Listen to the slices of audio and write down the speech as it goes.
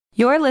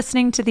You're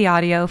listening to the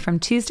audio from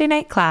Tuesday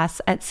night class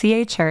at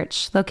CA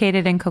Church,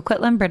 located in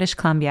Coquitlam, British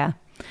Columbia.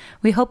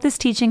 We hope this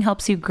teaching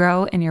helps you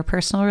grow in your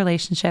personal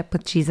relationship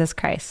with Jesus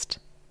Christ.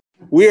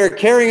 We are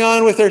carrying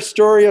on with our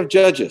story of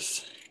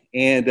Judges,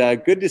 and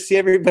good to see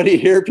everybody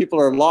here.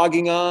 People are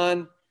logging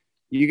on.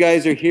 You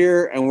guys are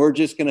here, and we're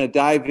just going to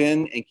dive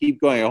in and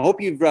keep going. I hope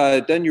you've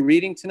done your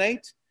reading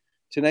tonight.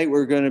 Tonight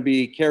we're going to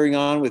be carrying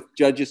on with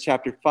Judges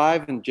chapter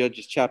 5 and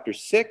Judges chapter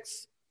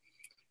 6.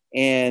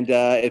 And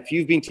if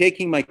you've been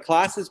taking my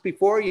classes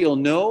before, you'll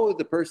know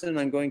the person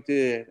I'm going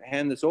to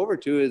hand this over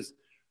to is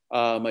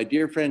my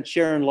dear friend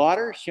Sharon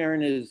Lauder.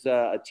 Sharon is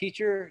a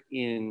teacher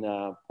in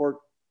Port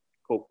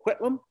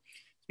Coquitlam.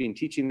 She's been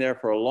teaching there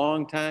for a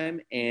long time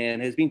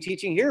and has been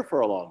teaching here for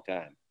a long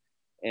time.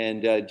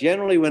 And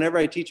generally, whenever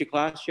I teach a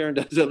class, Sharon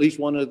does at least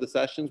one of the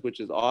sessions,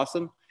 which is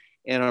awesome.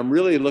 And I'm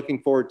really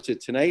looking forward to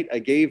tonight. I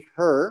gave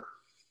her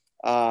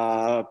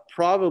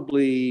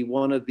probably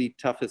one of the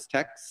toughest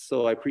texts,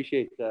 so I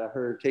appreciate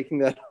her taking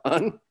that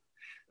on.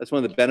 That's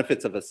one of the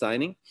benefits of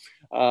assigning.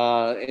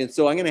 And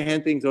so I'm going to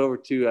hand things over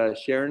to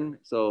Sharon.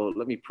 So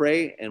let me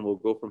pray and we'll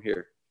go from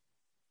here.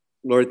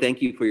 Lord,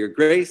 thank you for your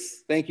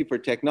grace. Thank you for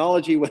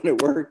technology when it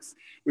works.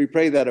 We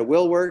pray that it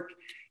will work.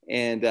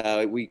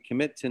 And we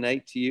commit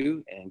tonight to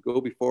you and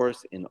go before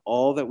us in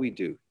all that we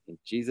do. In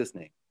Jesus'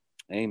 name,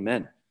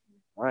 amen.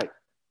 All right.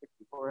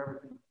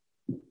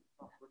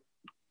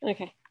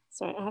 Okay.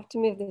 Sorry, I have to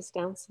move this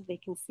down so they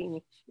can see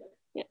me.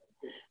 Yeah.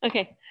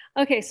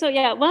 Okay. So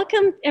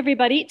welcome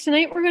everybody.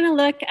 Tonight we're going to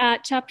look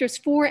at chapters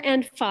 4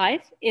 and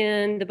 5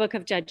 in the book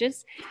of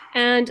Judges.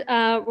 And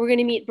we're going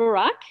to meet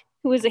Barak,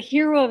 who is a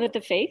hero of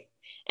the faith,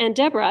 and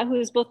Deborah, who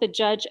is both a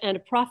judge and a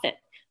prophet.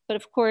 But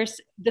of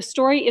course, the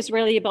story is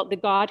really about the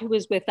God who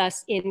is with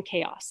us in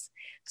chaos.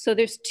 So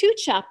there's 2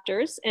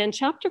 chapters, and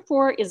chapter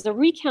 4 is a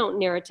recount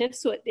narrative,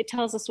 so it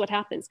tells us what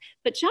happens.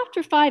 But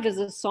chapter 5 is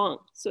a song,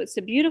 so it's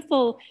a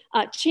beautiful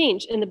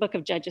change in the book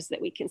of Judges that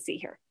we can see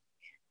here.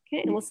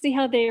 Okay, and we'll see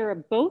how they are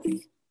both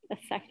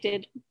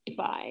affected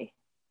by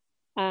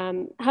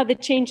how the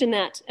change in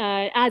that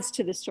adds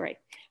to the story.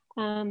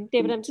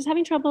 David, I'm just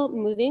having trouble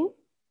moving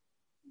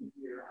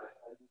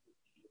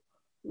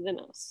the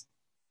mouse.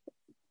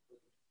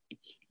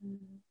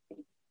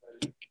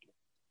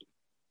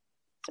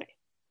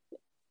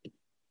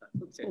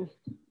 Okay.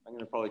 I'm going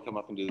to probably come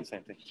up and do the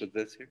same thing. So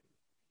this here.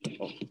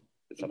 Oh,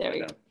 it's upside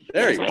down.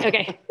 There you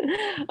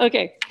go.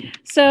 Okay.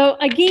 So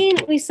again,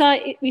 we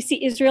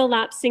see Israel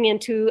lapsing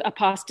into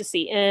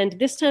apostasy, and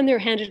this time they're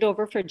handed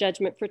over for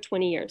judgment for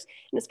 20 years.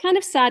 And it's kind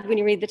of sad when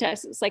you read the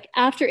text. It's like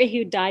after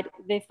Ehud died,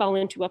 they fall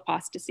into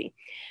apostasy.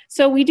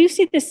 So we do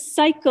see this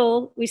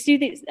cycle. We see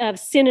this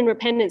sin and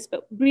repentance,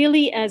 but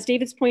really, as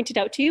David's pointed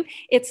out to you,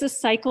 it's a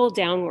cycle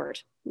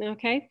downward.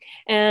 Okay.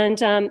 And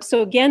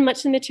so again, much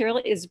of the material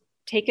is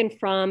taken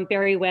from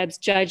Barry Webb's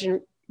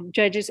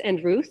Judges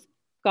and Ruth,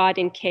 God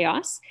in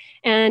Chaos.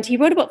 And he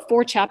wrote about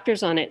 4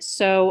 chapters on it.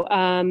 So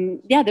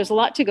there's a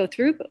lot to go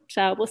through,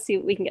 but we'll see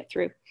what we can get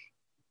through.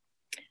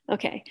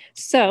 Okay,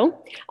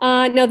 so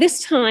now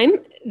this time,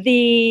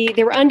 they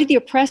were under the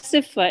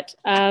oppressive foot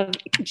of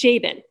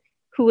Jabin,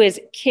 who is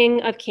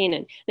king of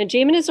Canaan. Now,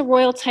 Jabin is a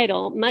royal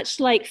title,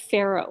 much like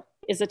Pharaoh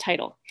is a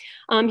title.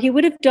 He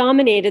would have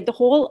dominated the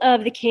whole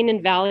of the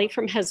Canaan Valley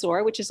from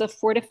Hazor, which is a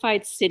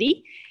fortified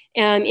city,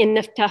 in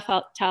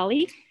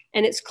Naphtali,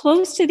 and it's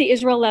close to the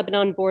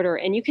Israel-Lebanon border,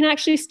 and you can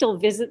actually still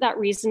visit that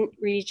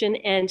region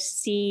and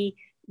see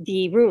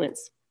the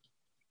ruins.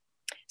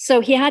 So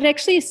he had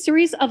actually a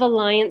series of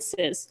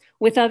alliances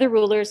with other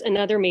rulers and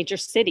other major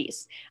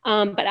cities,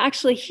 but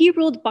actually he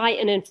ruled by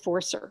an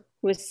enforcer,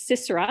 who was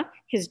Sisera,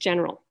 his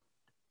general.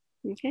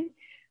 Okay,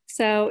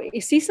 so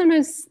you see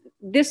sometimes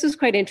this is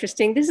quite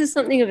interesting. This is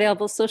something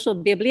available, Social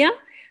Biblia.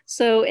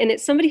 So, and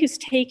it's somebody who's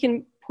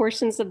taken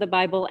portions of the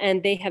Bible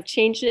and they have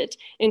changed it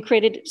and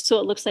created it so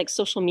it looks like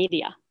social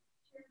media.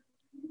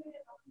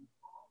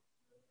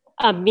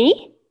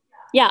 Me?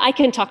 Yeah, I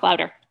can talk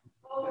louder.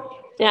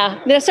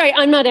 Yeah, no, sorry,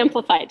 I'm not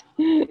amplified.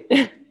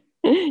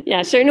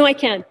 Yeah, sure, no, I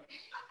can.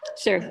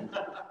 Sure.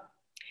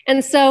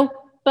 And so,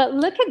 but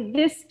look at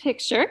this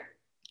picture,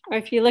 or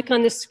if you look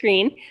on the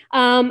screen,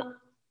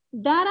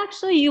 that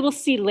actually you will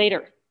see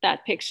later,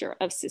 that picture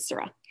of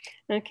Sisera,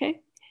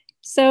 okay?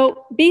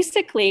 So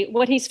basically,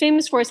 what he's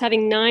famous for is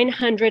having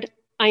 900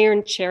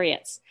 iron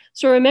chariots.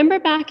 So remember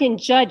back in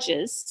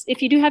Judges,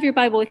 if you do have your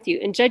Bible with you,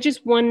 in Judges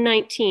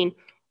 1:19,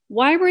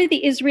 why were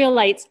the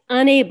Israelites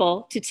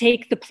unable to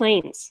take the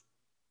plains?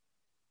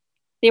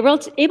 They were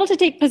able to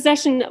take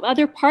possession of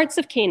other parts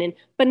of Canaan,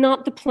 but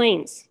not the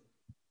plains.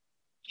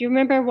 Do you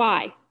remember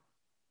why?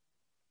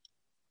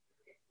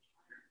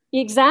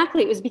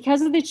 Exactly, it was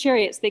because of the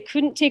chariots. They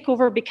couldn't take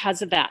over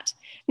because of that.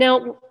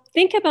 Now,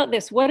 think about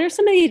this. What are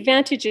some of the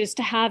advantages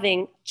to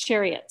having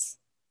chariots?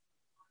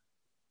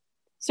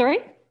 Sorry?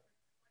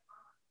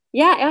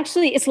 Yeah,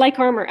 actually, it's like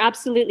armor,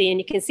 absolutely. And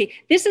you can see,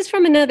 this is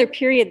from another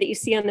period that you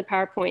see on the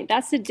PowerPoint.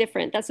 That's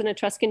an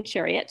Etruscan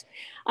chariot.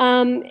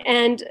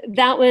 And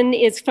that one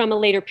is from a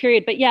later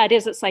period, but yeah,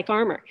 it's like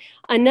armor.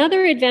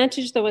 Another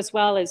advantage though, as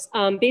well, is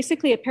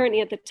basically apparently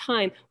at the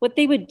time, what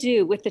they would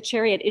do with the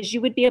chariot is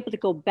you would be able to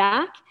go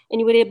back and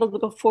you would be able to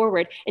go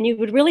forward, and you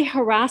would really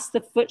harass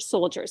the foot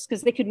soldiers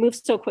because they could move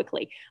so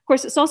quickly. Of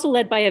course, it's also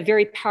led by a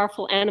very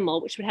powerful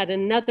animal, which would have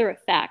another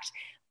effect.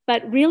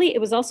 But really,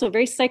 it was also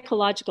very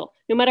psychological.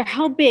 No matter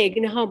how big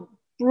and how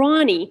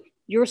brawny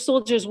your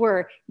soldiers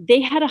were,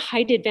 they had a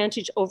height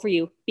advantage over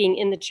you being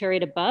in the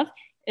chariot above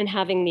and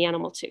having the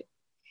animal too.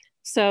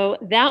 So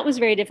that was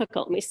very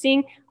difficult. And we're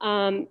seeing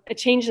a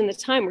change in the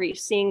time where you're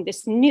seeing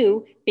this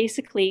new,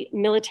 basically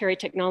military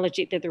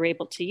technology that they're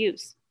able to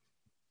use.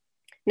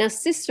 Now,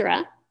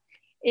 Sisera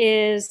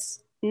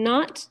is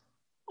not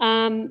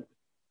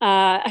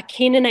a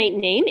Canaanite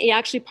name. It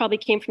actually probably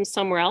came from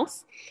somewhere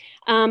else.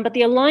 But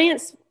the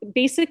alliance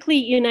basically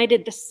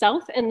united the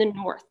south and the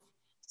north.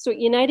 So it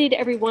united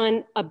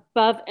everyone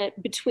above and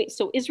between.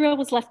 So Israel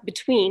was left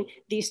between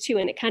these two,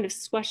 and it kind of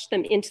squashed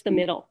them into the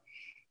middle.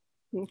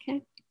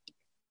 Okay.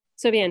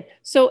 So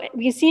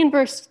we can see in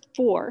verse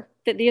 4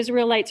 that the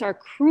Israelites are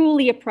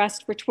cruelly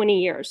oppressed for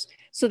 20 years.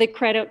 So they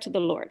cried out to the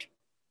Lord.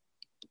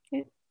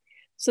 Okay.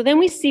 So then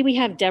we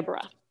have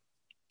Deborah.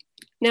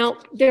 Now,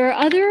 there are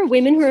other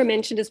women who are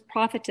mentioned as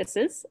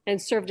prophetesses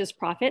and served as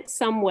prophets,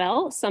 some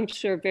well, some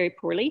served very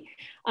poorly.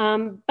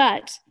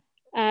 But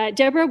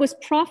Deborah was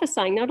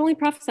prophesying, not only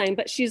prophesying,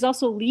 but she's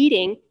also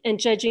leading and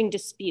judging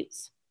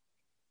disputes.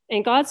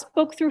 And God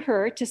spoke through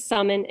her to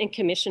summon and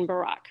commission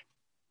Barak.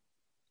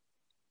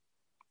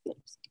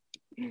 Oops.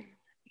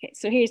 Okay,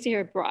 so here's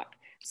Barak.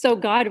 So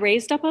God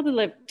raised up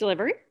a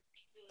deliverer,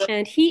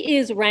 and he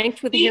is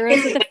ranked with the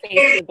heroes of the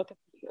faith in the book of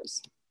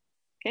Hebrews.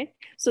 Okay,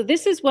 so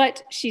this is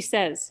what she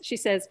says. She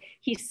says,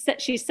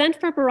 she sent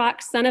for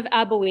Barak, son of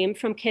Aboim,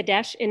 from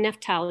Kadesh in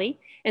Naphtali,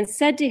 and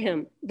said to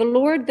him, the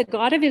Lord, the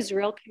God of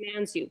Israel,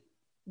 commands you,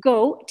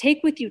 go, take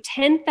with you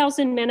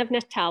 10,000 men of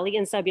Naphtali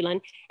and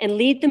Zebulun, and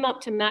lead them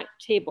up to Mount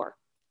Tabor.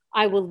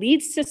 I will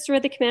lead Sisera,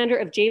 the commander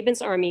of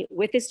Jabin's army,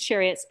 with his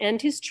chariots and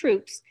his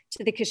troops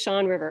to the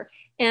Kishon River,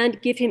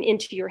 and give him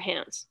into your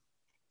hands.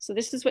 So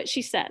this is what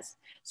she says.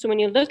 So when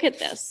you look at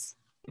this,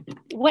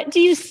 what do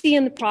you see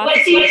in the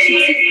prophecy? You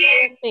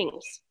see four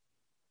things.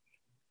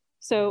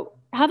 So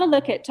have a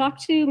look at, talk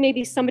to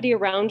maybe somebody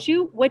around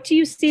you. What do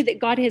you see that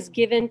God has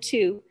given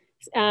to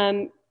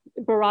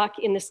Barak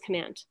in this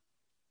command?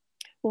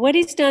 What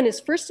he's done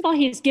is, first of all,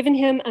 he's given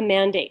him a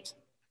mandate.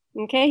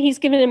 Okay, he's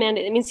given a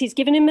mandate. It means he's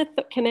given him a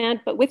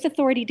command, but with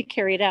authority to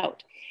carry it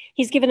out.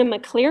 He's given him a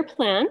clear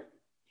plan.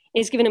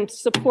 He's given him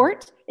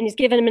support, and he's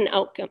given him an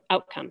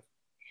outcome.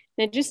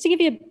 Now, just to give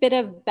you a bit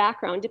of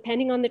background,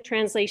 depending on the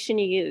translation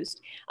you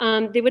used,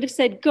 they would have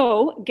said,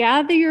 go,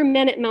 gather your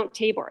men at Mount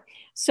Tabor.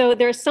 So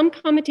there are some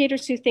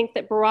commentators who think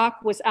that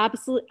Barak was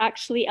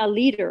actually a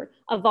leader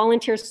of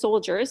volunteer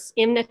soldiers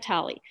in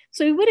Naphtali.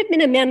 So he would have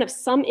been a man of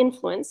some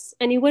influence,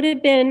 and he would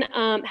have been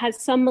had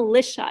some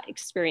militia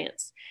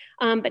experience.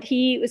 But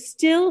he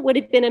would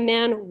have been a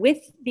man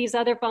with these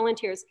other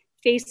volunteers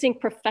facing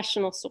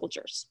professional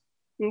soldiers.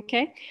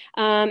 Okay,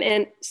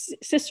 and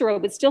Sisera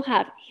would still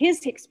have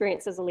his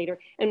experience as a leader,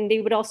 and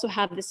they would also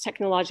have this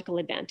technological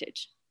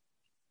advantage.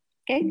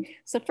 Okay,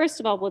 so first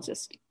of all, we'll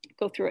just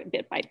go through it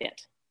bit by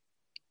bit.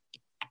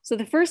 So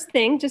the first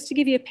thing, just to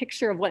give you a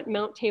picture of what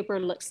Mount Tabor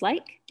looks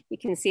like, you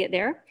can see it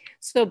there.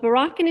 So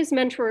Barak and his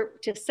men were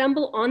to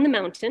assemble on the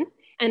mountain,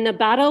 and the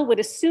battle would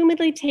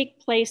assumedly take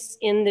place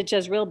in the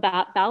Jezreel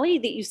Valley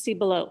that you see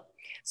below.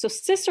 So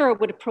Sisera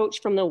would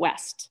approach from the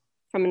west,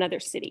 from another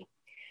city.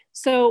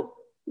 So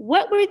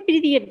what would be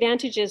the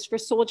advantages for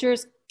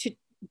soldiers to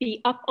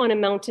be up on a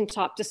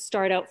mountaintop to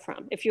start out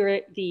from if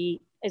you're the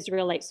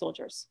Israelite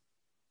soldiers?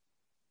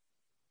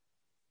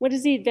 What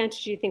is the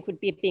advantage you think would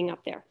be being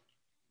up there?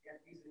 You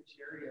can't use a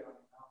chariot on a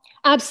mountain.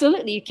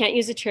 Absolutely, you can't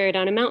use a chariot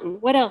on a mountain.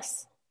 What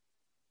else?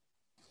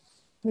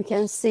 We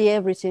can see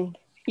everything.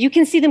 You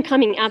can see them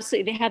coming,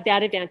 absolutely. They have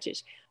that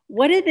advantage.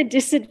 What are the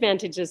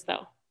disadvantages,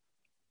 though?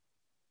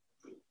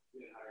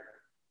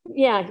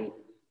 Yeah.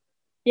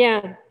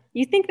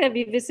 You think that'd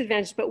be a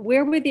disadvantage, but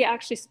where were they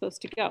actually supposed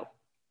to go?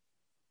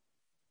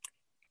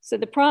 So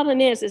the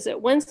problem is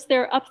that once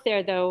they're up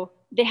there, though,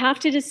 they have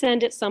to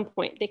descend at some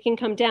point. They can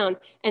come down,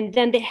 and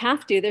then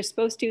they're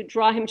supposed to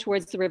draw him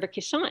towards the river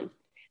Kishon.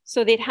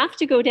 So they'd have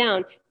to go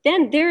down.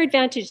 Then their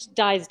advantage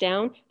dies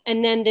down,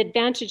 and then the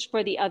advantage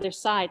for the other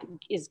side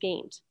is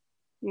gained.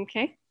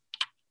 Okay?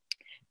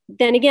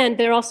 Then again,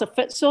 they're also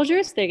foot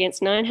soldiers. They're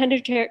against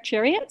 900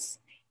 chariots,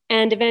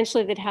 and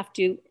eventually they'd have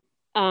to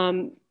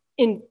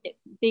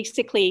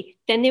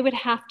then they would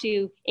have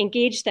to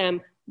engage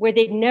them where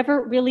they'd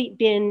never really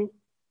been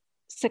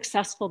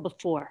successful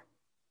before.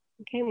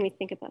 Okay, when we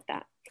think about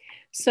that.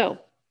 So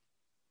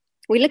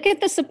we look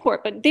at the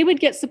support, but they would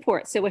get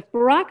support. So if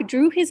Barak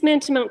drew his men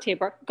to Mount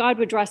Tabor, God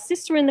would draw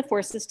Sisera and the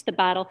forces to the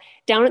battle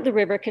down at the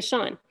river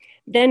Kishon.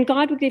 Then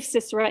God would give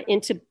Sisera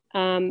into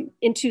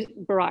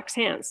Barak's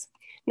hands.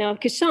 Now,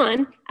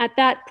 Kishon, at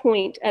that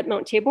point at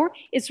Mount Tabor,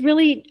 is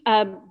really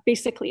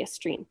basically a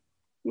stream,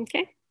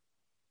 okay?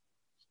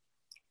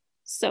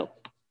 So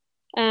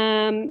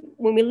when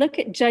we look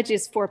at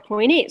Judges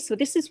 4.8, so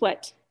this is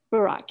what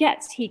Barak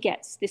gets. He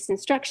gets this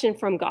instruction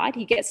from God.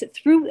 He gets it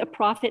through a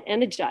prophet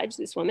and a judge,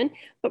 this woman.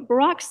 But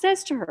Barak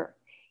says to her,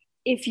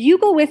 if you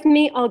go with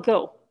me, I'll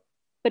go.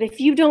 But if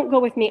you don't go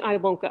with me, I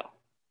won't go.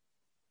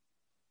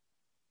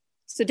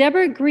 So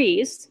Deborah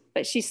agrees,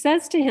 but she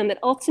says to him that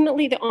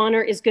ultimately the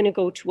honor is going to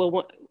go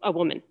to a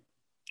woman.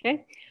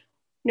 Okay.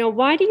 Now,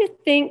 why do you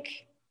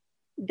think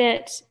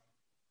that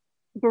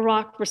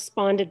Barak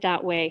responded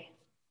that way?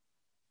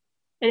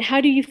 And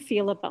how do you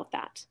feel about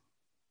that?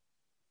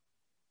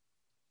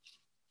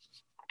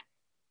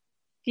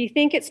 Do you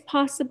think it's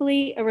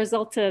possibly a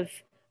result of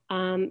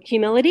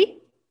humility?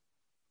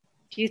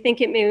 Do you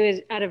think it may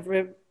be out of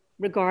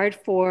regard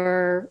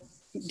for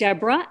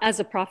Deborah as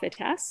a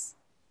prophetess?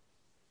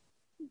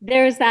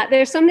 There's that.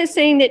 There's some that's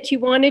saying that he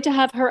wanted to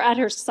have her at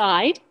her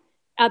side.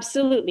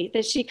 Absolutely.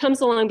 That she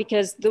comes along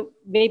because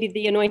maybe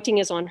the anointing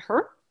is on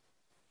her.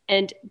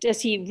 And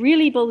does he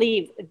really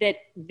believe that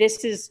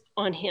this is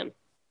on him?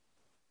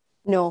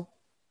 No.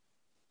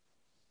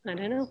 I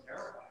don't know.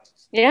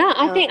 Yeah,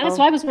 I think that's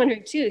what I was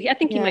wondering too. I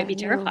think he might be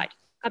terrified.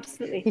 No.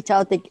 Absolutely. He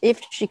thought that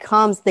if she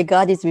comes, the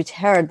God is with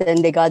her,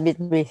 then the God is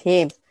with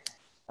him.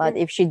 But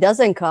if she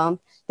doesn't come,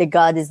 the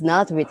God is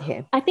not with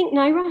him. I think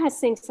Naira has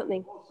saying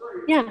something.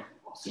 Yeah.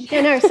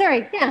 Yeah, no,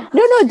 sorry. Yeah.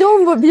 No,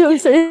 don't be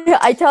sorry.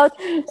 I thought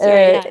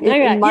sorry,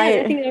 Naira.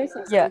 I think there was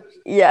something.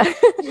 Yeah.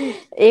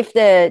 If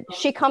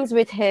she comes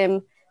with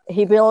him,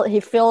 he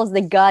feels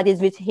the God is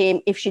with him.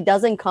 If she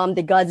doesn't come,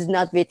 the God is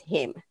not with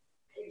him.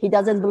 He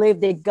doesn't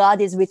believe that God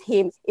is with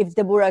him if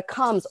Deborah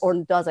comes or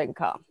doesn't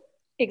come.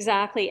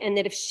 Exactly. And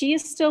that if she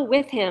is still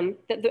with him,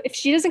 if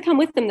she doesn't come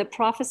with him, the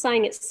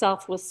prophesying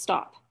itself will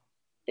stop.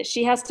 That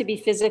she has to be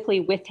physically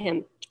with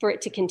him for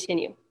it to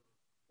continue.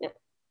 Yeah.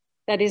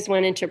 That is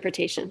one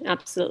interpretation.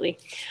 Absolutely.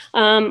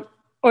 Or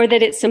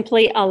that it's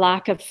simply a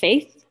lack of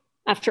faith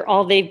after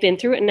all they've been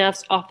through and now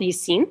off he's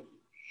seen.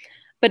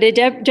 But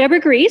Deborah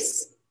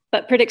agrees,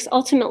 but predicts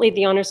ultimately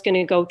the honor is going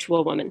to go to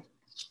a woman.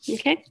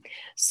 Okay,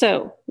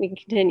 so we can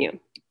continue.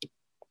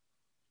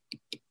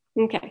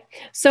 Okay,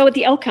 so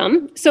the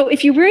outcome. So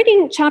if you're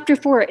reading chapter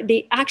 4,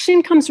 the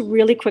action comes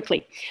really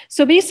quickly.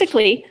 So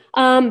basically,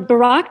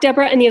 Barak,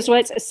 Deborah, and the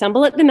Israelites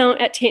assemble at the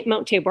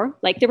Mount Tabor,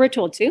 like they were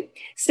told to.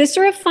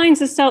 Sisera finds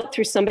this out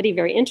through somebody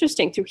very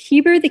interesting, through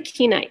Heber the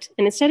Kenite.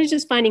 And instead of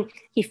just finding,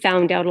 he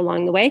found out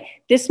along the way,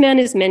 this man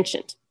is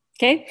mentioned.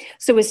 Okay,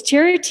 so his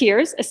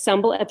charioteers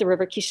assemble at the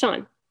river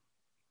Kishon.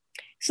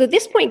 So at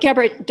this point,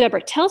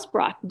 Deborah tells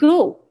Barak,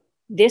 go.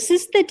 This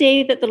is the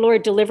day that the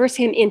Lord delivers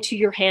him into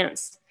your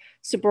hands.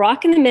 So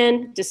Barak and the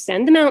men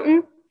descend the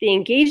mountain. They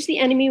engage the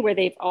enemy where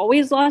they've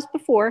always lost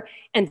before,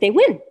 and they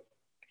win.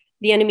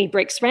 The enemy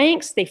breaks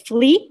ranks. They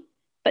flee,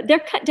 but they're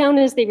cut down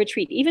as they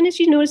retreat. Even as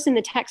you notice in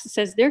the text, it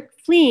says they're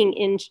fleeing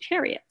in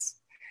chariots.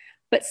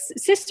 But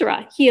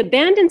Sisera, he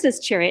abandons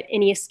his chariot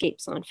and he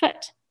escapes on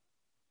foot.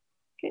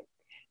 Okay.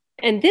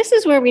 And this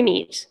is where we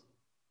meet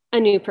a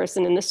new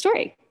person in the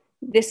story.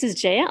 This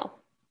is Jael.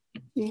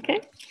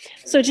 Okay,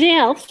 so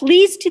Jael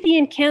flees to the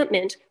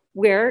encampment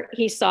where of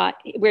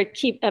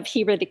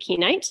Heber the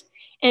Kenite,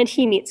 and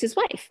he meets his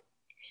wife.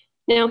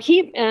 Now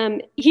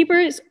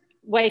Heber's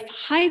wife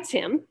hides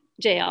him,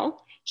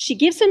 Jael. She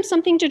gives him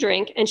something to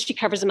drink and she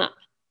covers him up.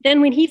 Then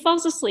when he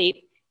falls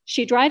asleep,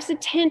 she drives a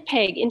tent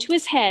peg into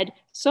his head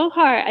so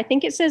hard, I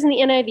think it says in the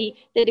NIV,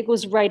 that it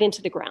goes right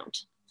into the ground.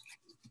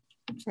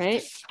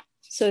 Right?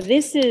 So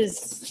this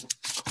is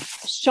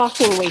a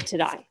shocking way to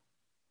die.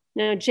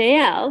 Now,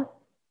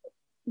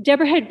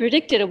 Deborah had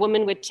predicted a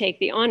woman would take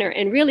the honor,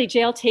 and really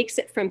Jael takes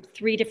it from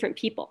 3 different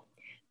people.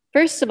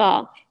 First of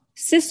all,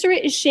 Sisera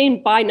is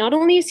shamed by not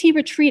only is he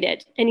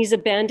retreated and he's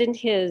abandoned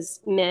his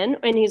men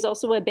and he's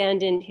also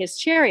abandoned his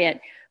chariot,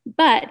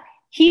 but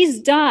he's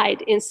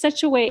died in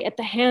such a way at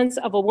the hands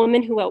of a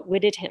woman who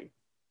outwitted him.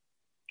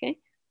 Okay?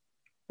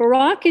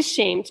 Barak is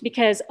shamed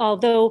because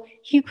although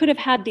he could have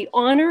had the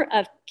honor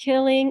of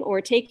killing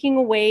or taking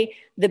away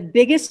the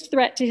biggest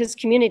threat to his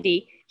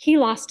community, he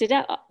lost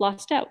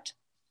out.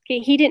 Okay,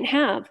 he didn't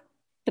have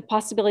the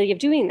possibility of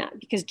doing that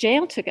because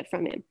Jael took it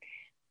from him.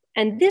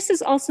 And this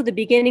is also the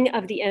beginning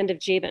of the end of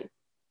Jabin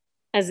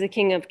as the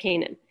king of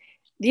Canaan.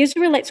 The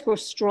Israelites grow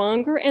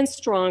stronger and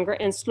stronger,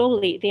 and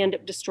slowly they end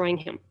up destroying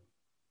him.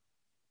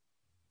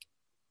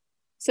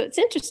 So it's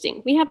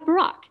interesting. We have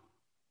Barak.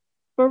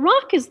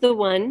 Barak is the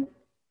one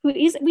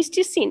we've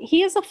just seen.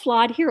 He is a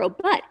flawed hero,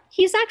 but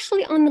he's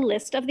actually on the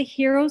list of the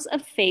heroes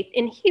of faith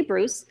in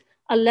Hebrews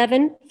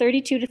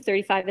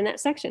 11:32-35 in that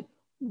section.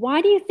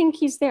 Why do you think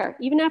he's there,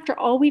 even after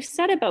all we've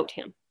said about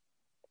him?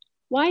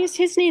 Why is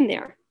his name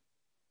there?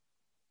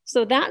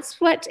 So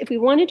that's what, if we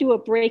want to do a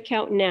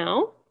breakout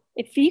now,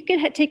 if you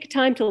could take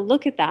time to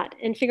look at that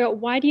and figure out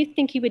why do you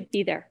think he would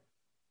be there?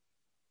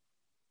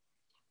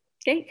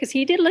 Okay, because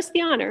he did list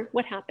the honor.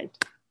 What happened?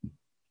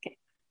 Okay.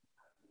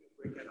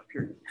 Break that up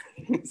here.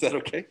 Is that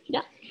okay?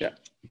 Yeah. Yeah.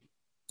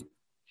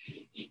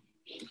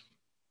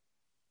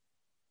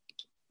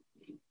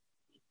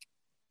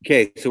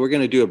 Okay, so we're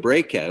going to do a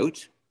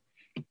breakout.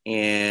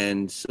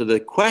 And so the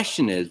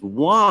question is,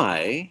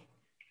 why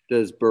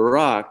does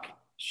Barak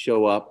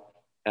show up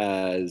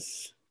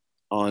as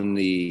on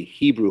the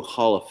Hebrew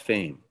Hall of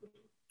Fame?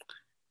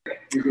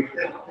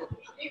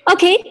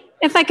 Okay,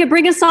 if I could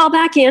bring us all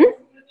back in.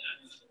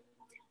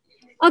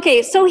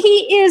 Okay, so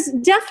he is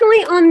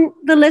definitely on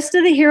the list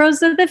of the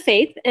heroes of the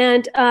faith,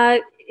 and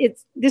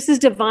this is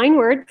divine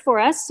word for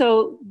us,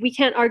 so we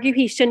can't argue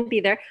he shouldn't be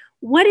there.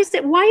 What is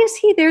it? Why is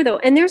he there, though?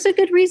 And there's a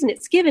good reason.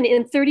 It's given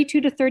in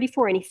 32 to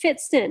 34, and he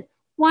fits in.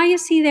 Why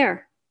is he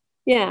there?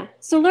 Yeah.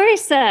 So Laurie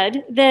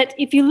said that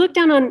if you look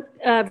down on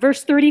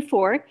verse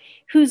 34,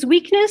 whose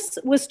weakness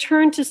was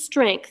turned to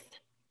strength,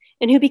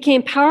 and who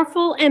became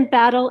powerful in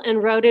battle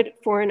and routed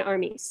foreign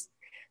armies.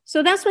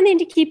 So that's one thing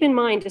to keep in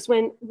mind is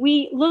when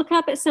we look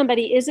up at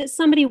somebody, is it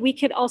somebody we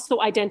could also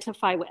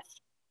identify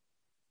with?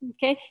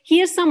 Okay.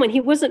 He is someone,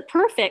 he wasn't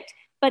perfect,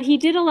 but he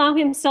did allow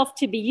himself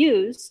to be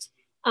used.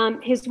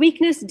 His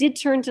weakness did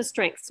turn to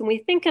strength. So when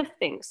we think of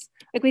things,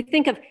 like we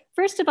think of,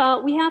 first of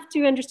all, we have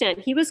to understand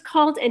he was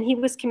called and he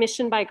was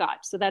commissioned by God.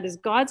 So that is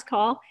God's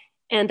call,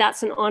 and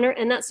that's an honor,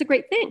 and that's a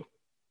great thing.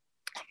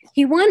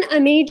 He won a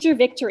major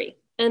victory,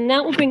 and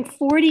that will bring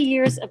 40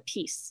 years of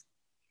peace.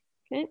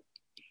 Okay.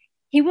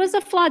 He was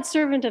a flawed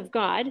servant of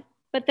God,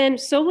 but then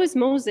so was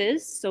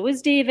Moses, so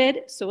was David,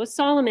 so was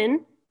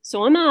Solomon,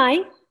 so am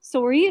I,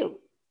 so are you.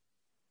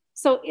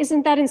 So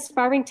isn't that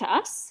inspiring to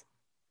us?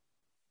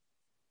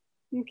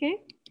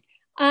 Okay.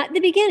 At the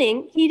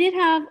beginning, he did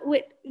have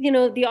what,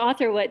 the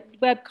author, what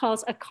Webb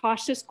calls a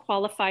cautious,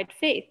 qualified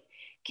faith.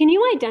 Can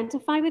you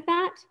identify with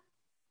that?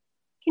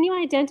 Can you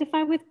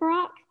identify with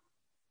Barak?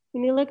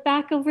 When you look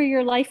back over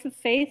your life of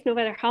faith, no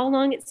matter how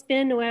long it's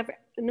been, no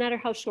matter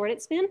how short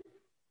it's been.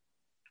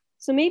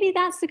 So maybe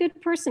that's a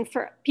good person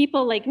for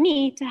people like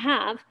me to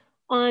have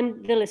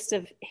on the list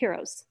of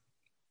heroes.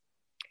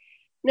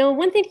 Now,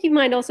 one thing to keep in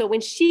mind also,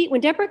 when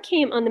Deborah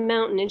came on the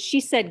mountain and she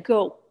said,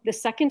 go, the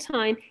second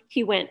time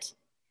he went,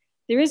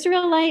 the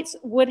Israelites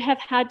would have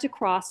had to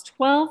cross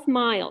 12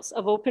 miles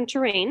of open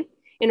terrain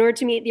in order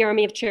to meet the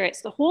army of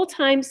chariots, the whole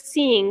time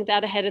seeing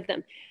that ahead of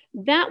them.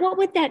 What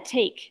would that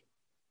take?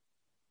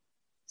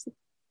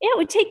 Yeah, it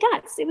would take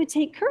guts. It would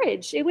take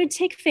courage. It would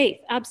take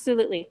faith.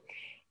 Absolutely.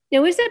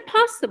 Now, is it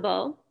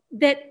possible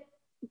that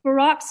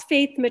Barak's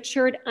faith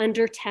matured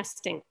under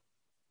testing?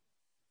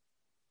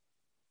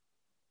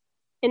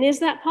 And is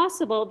that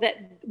possible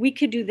that we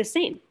could do the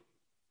same?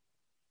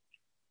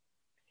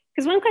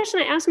 Because one question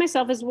I ask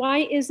myself is, why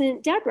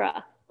isn't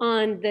Deborah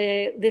on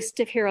the list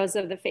of heroes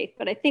of the faith?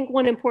 But I think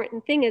one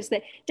important thing is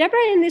that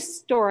Deborah in this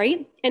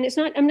story, and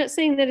I'm not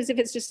saying that as if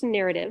it's just a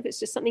narrative, it's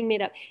just something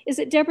made up, is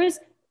that Deborah's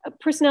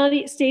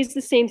personality stays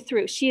the same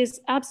through. She is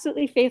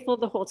absolutely faithful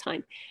the whole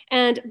time.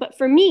 But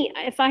for me,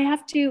 if I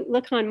have to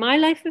look on my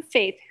life of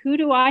faith, who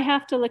do I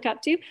have to look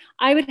up to?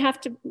 I would have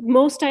to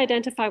most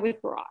identify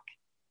with Barak.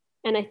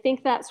 And I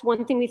think that's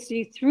one thing we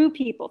see through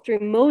people, through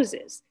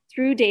Moses,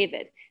 through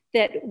David,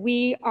 that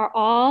we are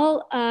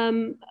all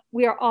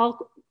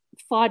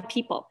flawed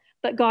people,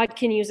 but God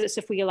can use us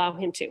if we allow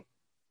him to.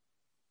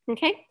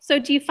 Okay, so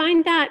do you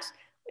find that,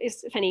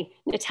 it's funny,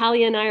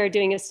 Natalia and I are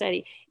doing a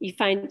study, you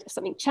find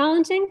something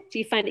challenging? Do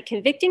you find it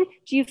convicting?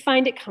 Do you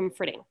find it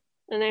comforting?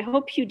 And I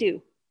hope you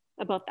do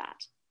about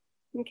that.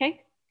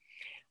 Okay,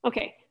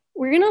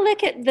 we're gonna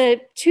look at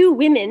the two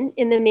women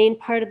in the main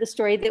part of the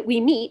story that we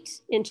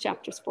meet in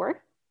chapters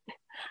 4.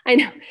 I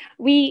know,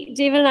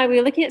 David and I, we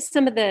were looking at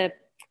some of the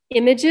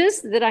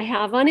images that I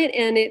have on it,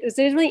 and it was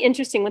really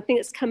interesting. One thing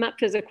that's come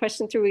up as a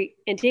question through,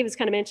 and David's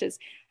kind of mentions,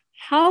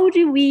 how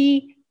do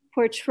we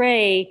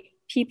portray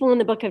people in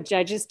the book of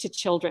Judges to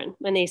children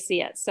when they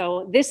see it?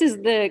 So this is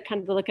the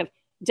kind of the look of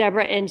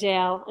Deborah and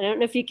Jael. I don't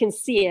know if you can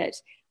see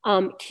it.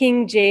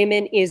 King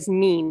Jamin is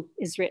mean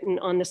is written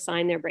on the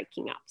sign they're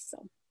breaking up.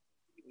 So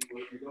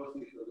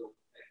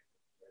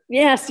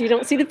yes, you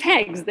don't see the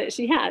pegs that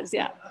she has.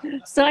 Yeah.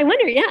 So I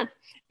wonder, yeah.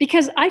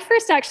 Because I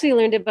first actually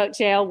learned about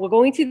Jael, we're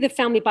going through the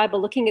family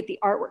Bible, looking at the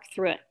artwork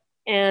through it.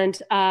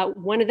 And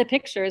one of the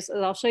pictures,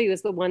 as I'll show you,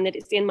 is the one that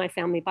is in my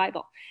family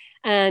Bible.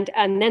 And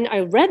then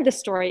I read the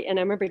story, and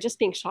I remember just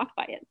being shocked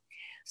by it.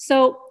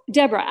 So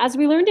Deborah, as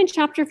we learned in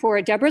chapter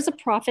 4, Deborah is a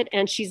prophet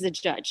and she's a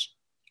judge.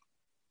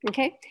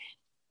 Okay?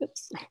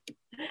 Oops.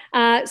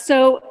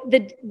 So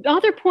the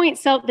author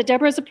points out that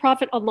Deborah is a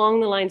prophet along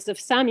the lines of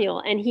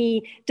Samuel, and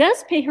he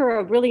does pay her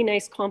a really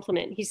nice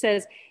compliment. He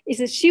says,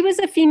 she was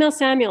a female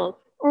Samuel,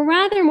 or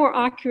rather more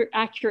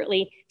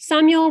accurately,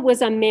 Samuel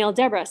was a male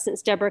Deborah,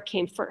 since Deborah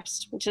came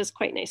first, which is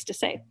quite nice to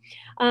say.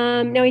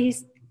 Now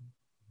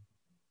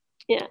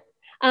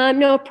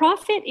a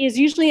prophet is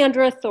usually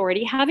under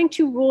authority. Having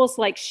two roles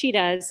like she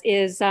does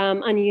is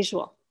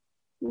unusual.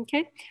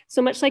 Okay,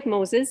 so much like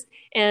Moses,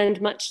 and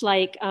much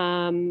like,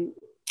 let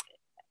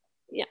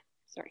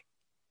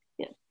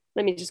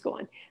me just go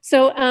on.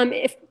 So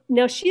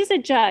now she's a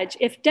judge.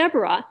 If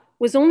Deborah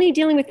was only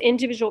dealing with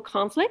individual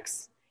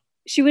conflicts,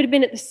 she would have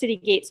been at the city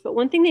gates. But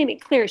one thing they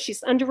make clear,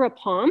 she's under a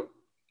palm,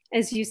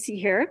 as you see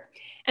here.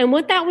 And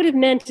what that would have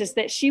meant is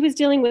that she was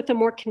dealing with the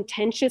more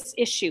contentious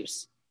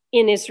issues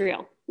in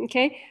Israel.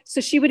 Okay,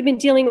 so she would have been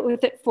dealing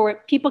with it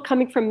for people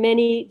coming from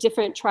many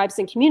different tribes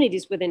and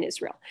communities within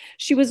Israel.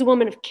 She was a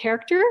woman of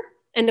character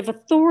and of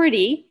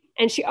authority,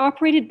 and she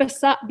operated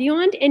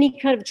beyond any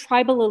kind of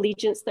tribal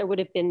allegiance that would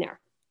have been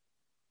there.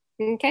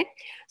 Okay,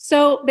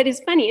 so, but it's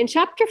funny, in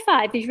chapter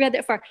 5, if you read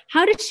that far,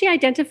 how did she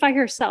identify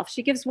herself?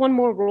 She gives one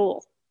more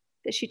role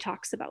that she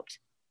talks about.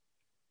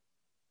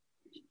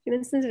 She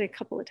mentions it a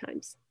couple of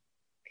times.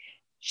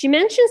 She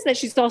mentions that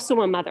she's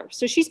also a mother.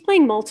 So she's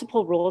playing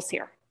multiple roles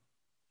here.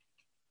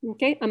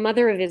 Okay, a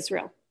mother of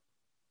Israel.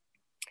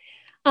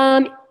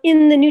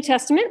 In the New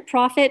Testament,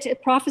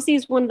 prophecy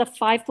is one of the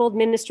fivefold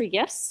ministry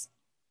gifts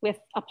with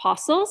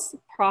apostles,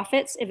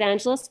 prophets,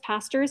 evangelists,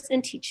 pastors,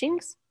 and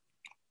teachings.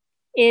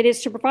 It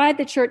is to provide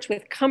the church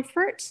with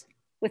comfort,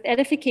 with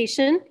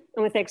edification,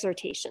 and with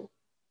exhortation.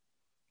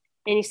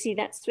 And you see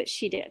that's what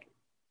she did.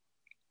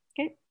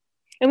 Okay,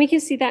 and we can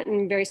see that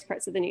in various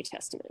parts of the New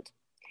Testament.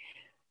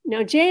 Now,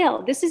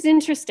 Jael, this is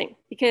interesting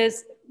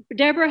because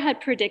Deborah had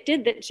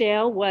predicted that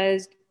Jael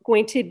was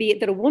going to be,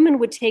 that a woman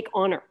would take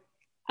honor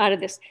out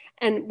of this.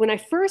 And when I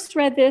first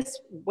read this,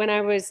 when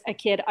I was a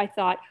kid, I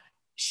thought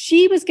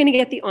she was going to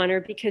get the honor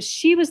because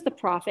she was the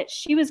prophet.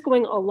 She was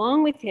going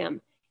along with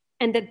him,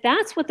 and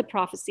that's what the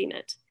prophecy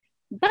meant.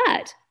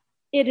 But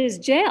it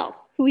is Jael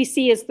who we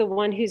see as the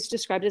one who's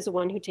described as the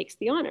one who takes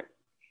the honor.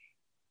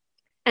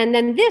 And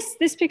then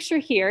this picture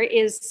here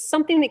is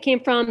something that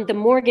came from the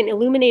Morgan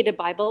Illuminated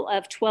Bible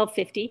of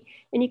 1250.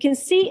 And you can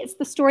see it's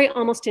the story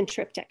almost in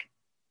triptych,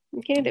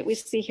 okay, that we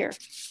see here.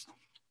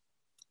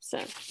 So,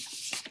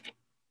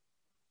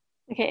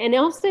 okay, and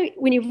also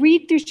when you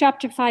read through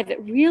chapter 5, it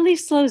really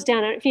slows down.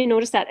 I don't know if you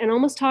notice that, and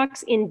almost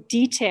talks in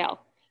detail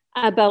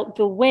about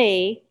the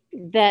way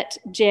that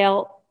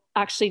Jael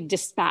actually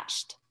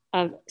dispatched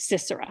of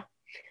Sisera.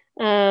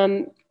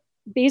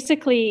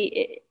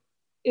 Basically,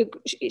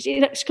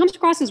 she comes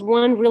across as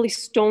one really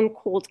stone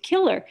cold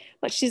killer,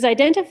 but she's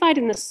identified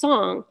in the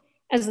song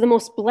as the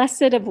most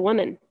blessed of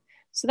women.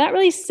 So that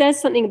really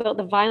says something about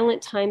the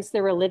violent times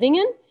they were living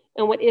in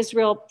and what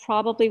Israel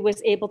probably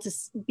was able to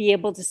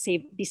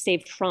be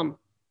saved from.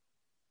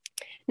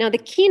 Now the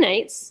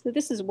Kenites, so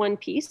this is one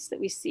piece that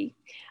we see.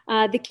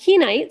 The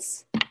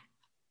Kenites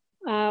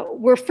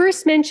were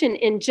first mentioned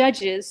in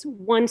Judges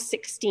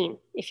 1:16,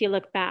 if you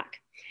look back.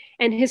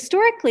 And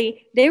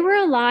historically, they were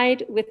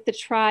allied with the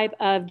tribe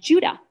of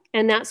Judah.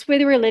 And that's where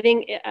they were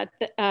living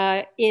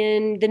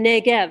in the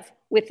Negev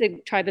with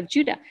the tribe of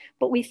Judah.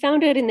 But we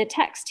found out in the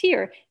text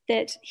here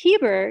that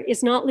Heber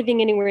is not living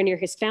anywhere near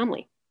his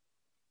family.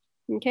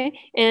 Okay,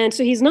 and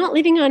so he's not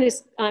living on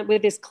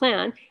with his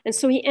clan. And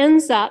so he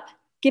ends up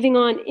giving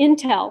on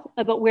intel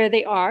about where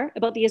they are,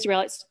 about the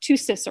Israelites, to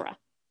Sisera.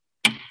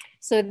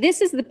 So this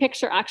is the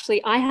picture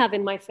actually I had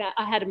in my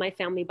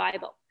family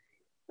Bible.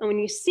 And when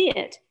you see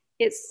it,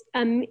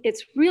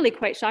 it's really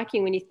quite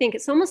shocking when you think.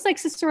 It's almost like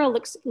Sisera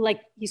looks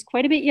like he's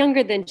quite a bit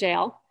younger than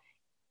Jael.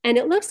 And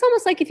it looks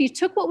almost like if you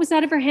took what was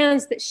out of her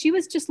hands, that she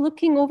was just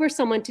looking over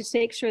someone to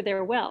make sure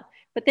they're well.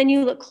 But then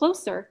you look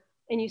closer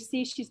and you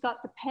see she's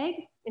got the peg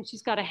and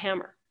she's got a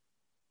hammer.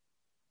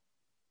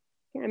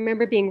 I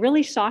remember being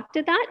really shocked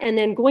at that and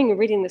then going and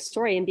reading the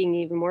story and being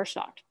even more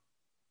shocked.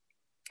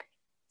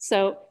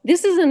 So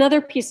this is another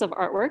piece of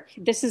artwork.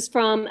 This is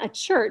from a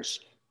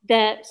church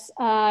that,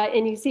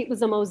 and you see it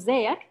was a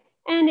mosaic,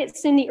 and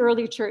it's in the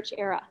early church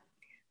era.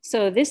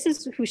 So this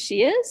is who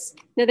she is.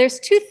 Now there's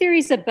two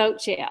theories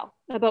about Jael,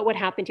 about what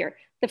happened here.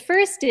 The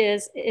first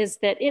is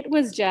that it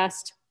was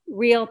just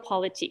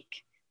realpolitik,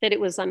 that it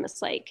was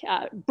almost like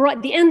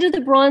the end of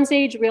the Bronze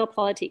Age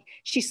realpolitik.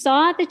 She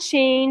saw the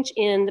change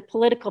in the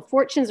political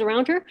fortunes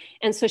around her,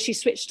 and so she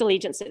switched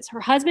allegiances.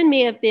 Her husband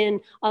may have been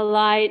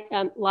allied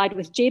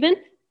with Jabin,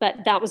 but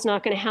that was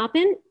not going to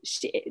happen.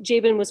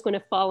 Jabin was going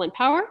to fall in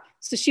power,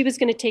 so she was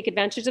going to take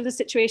advantage of the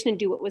situation and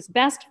do what was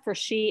best for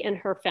she and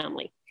her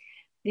family.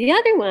 The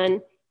other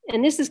one,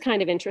 and this is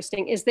kind of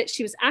interesting, is that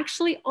she was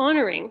actually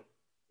honoring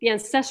the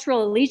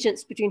ancestral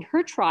allegiance between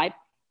her tribe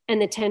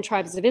and the 10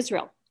 tribes of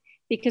Israel.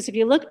 Because if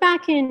you look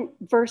back in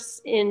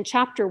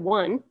chapter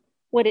 1,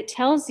 what it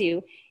tells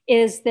you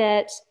is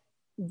that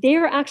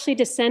they're actually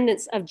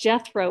descendants of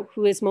Jethro,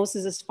 who is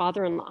Moses'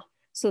 father-in-law.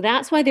 So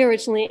that's why they're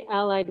originally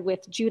allied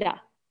with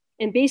Judah.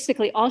 And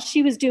basically all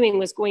she was doing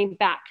was going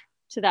back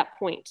to that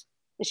point.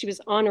 And she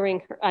was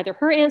honoring either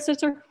her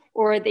ancestor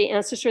or the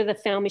ancestor of the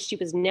family she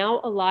was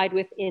now allied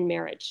with in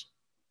marriage.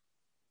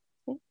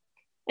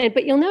 Okay?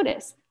 But you'll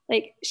notice,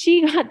 like,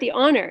 she got the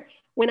honor.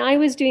 When I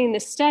was doing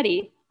this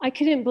study, I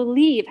couldn't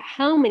believe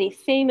how many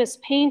famous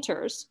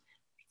painters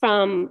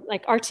from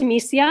like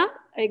Artemisia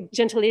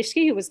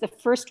Gentileschi, who was the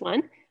first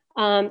one,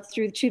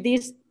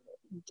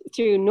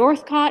 through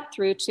Northcott,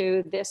 through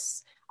to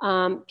this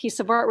piece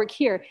of artwork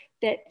here,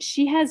 that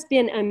she has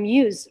been a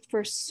muse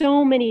for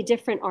so many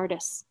different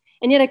artists.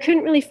 And yet I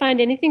couldn't really find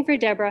anything for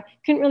Deborah,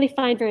 couldn't really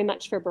find very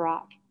much for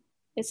Barak.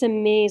 It's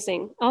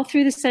amazing. All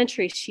through the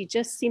centuries, she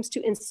just seems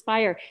to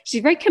inspire.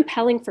 She's very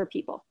compelling for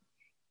people.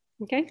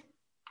 Okay?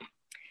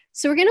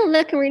 So we're going to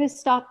look, and we're going to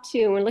stop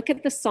too, and look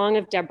at the Song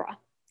of Deborah.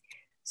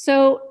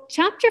 So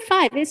chapter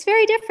 5 is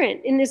very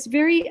different in this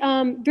very,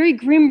 very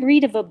grim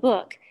read of a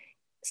book.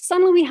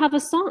 Suddenly we have a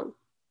song.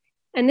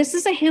 And this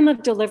is a hymn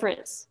of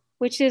deliverance,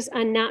 which is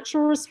a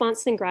natural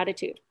response in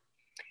gratitude.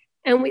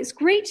 And it's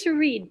great to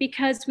read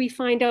because we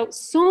find out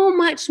so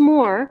much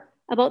more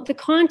about the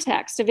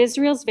context of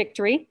Israel's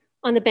victory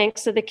on the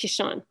banks of the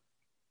Kishon.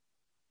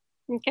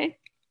 Okay,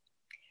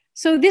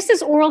 so this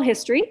is oral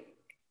history.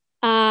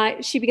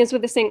 She begins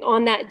with the saying,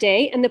 on that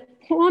day, and the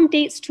poem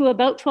dates to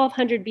about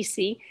 1200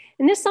 BC.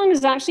 And this song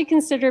is actually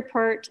considered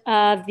part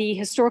of the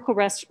historical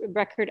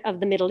record of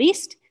the Middle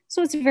East,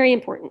 so it's very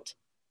important.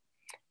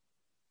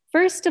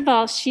 First of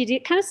all, she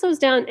kind of slows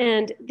down,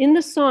 and in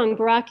the song,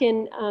 Barak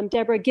and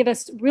Deborah give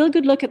us a real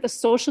good look at the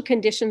social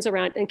conditions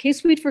around, in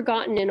case we'd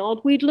forgotten and all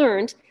we'd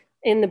learned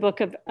in the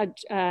book of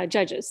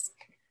Judges.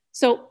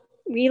 So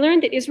we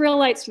learned that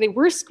Israelites, they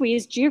were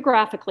squeezed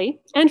geographically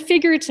and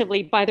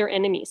figuratively by their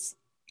enemies.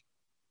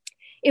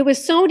 It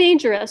was so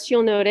dangerous,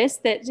 you'll notice,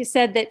 that she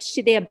said that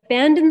they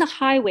abandoned the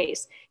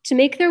highways to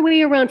make their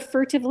way around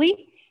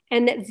furtively,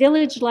 and that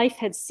village life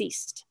had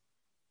ceased.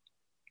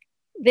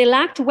 They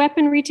lacked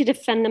weaponry to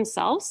defend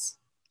themselves,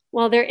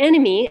 while their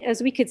enemy,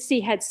 as we could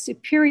see, had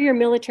superior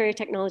military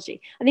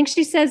technology. I think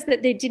she says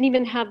that they didn't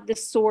even have the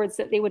swords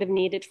that they would have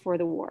needed for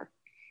the war.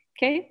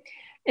 Okay?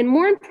 And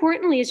more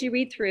importantly, as you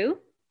read through,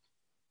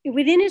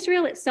 within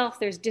Israel itself,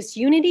 there's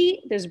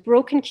disunity, there's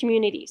broken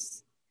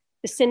communities.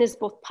 The sin is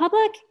both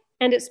public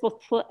and it's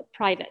both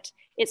private.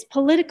 It's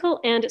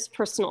political and it's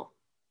personal.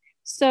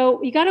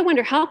 So you got to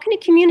wonder, how can a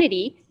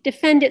community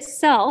defend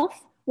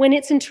itself when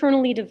it's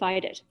internally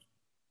divided?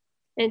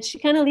 And she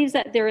kind of leaves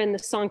that there in the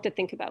song to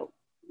think about.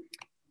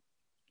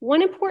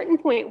 One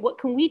important point, what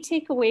can we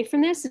take away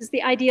from this, is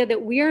the idea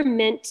that we are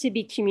meant to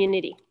be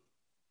community.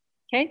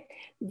 Okay?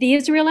 The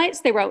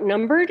Israelites, they were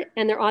outnumbered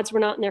and their odds were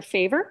not in their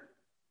favor,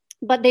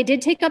 but they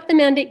did take up the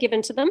mandate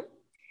given to them.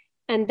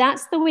 And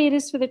that's the way it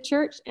is for the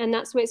church, and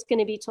that's the way it's going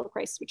to be till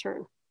Christ's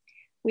return.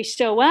 We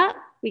show up,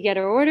 we get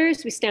our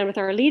orders, we stand with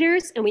our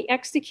leaders, and we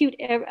execute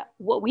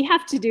what we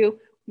have to do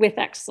with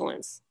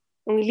excellence.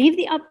 And we leave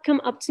the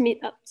outcome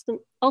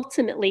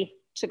ultimately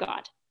to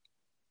God.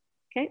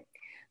 Okay?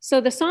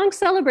 So the song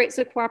celebrates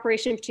the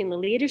cooperation between the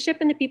leadership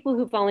and the people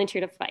who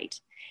volunteer to fight.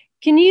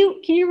 Can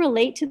you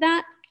relate to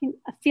that?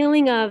 A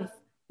feeling of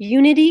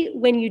unity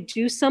when you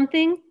do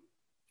something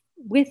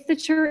with the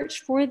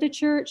church,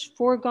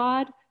 for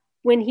God,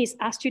 when he's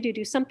asked you to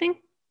do something?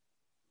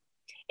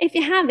 If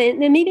you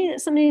haven't, then maybe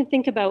that's something to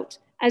think about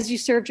as you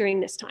serve during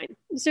this time.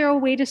 Is there a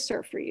way to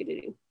serve for you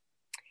to do?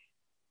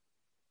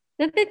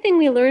 The other thing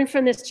we learn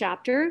from this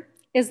chapter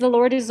is the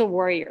Lord is a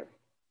warrior.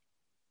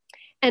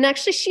 And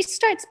actually, she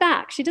starts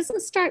back. She doesn't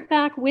start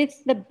back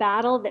with the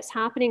battle that's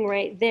happening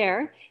right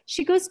there.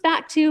 She goes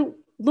back to,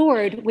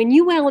 Lord, when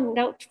you went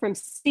out from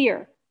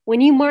Seir,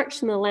 when you marched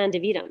from the land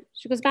of Edom.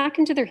 She goes back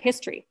into their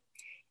history.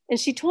 And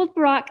she told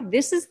Barak,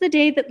 this is the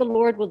day that the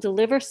Lord will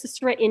deliver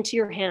Sisera into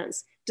your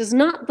hands. Does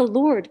not the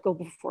Lord go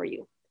before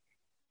you?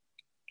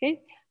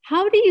 Okay.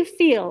 How do you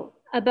feel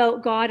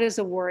about God as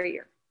a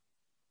warrior?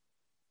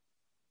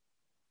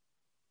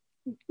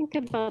 Think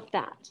about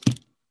that.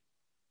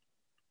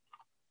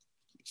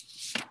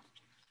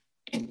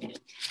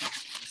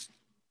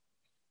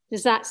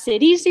 Does that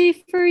sit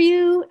easy for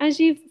you as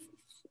you've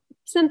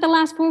spent the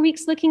last 4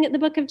 weeks looking at the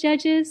book of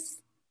Judges?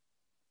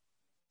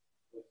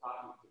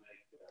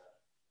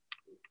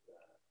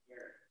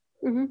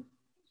 Mm-hmm.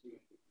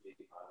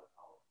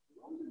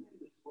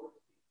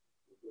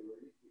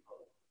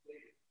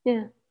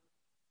 Yeah.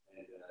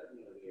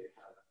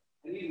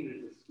 And even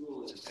there's a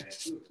school in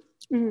Vancouver.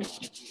 Mm-hmm.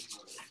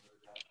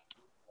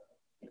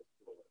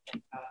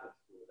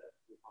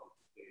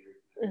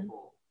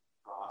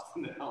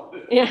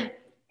 Yeah.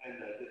 And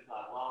it's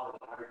not well in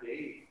our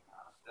day.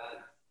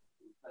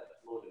 That's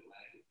loaded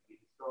language.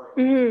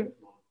 Historically,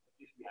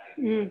 just the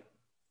idea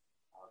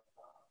of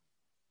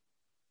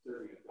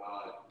serving a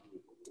God who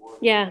is a warrior.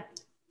 Yeah.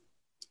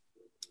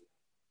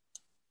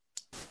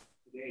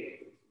 Today,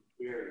 it's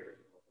very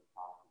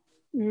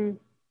difficult.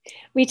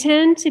 We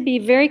tend to be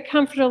very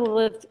comfortable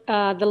with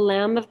the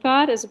Lamb of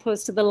God as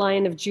opposed to the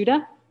Lion of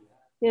Judah.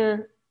 Yeah.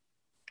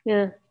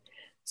 Yeah.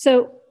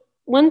 So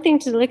one thing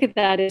to look at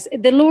that is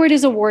the Lord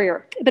is a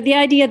warrior, but the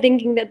idea of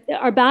thinking that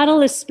our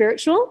battle is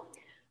spiritual,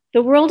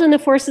 the world and the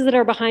forces that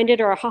are behind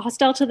it are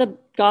hostile to the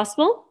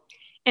gospel,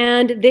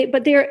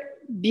 but they're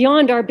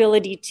beyond our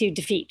ability to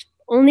defeat.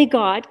 Only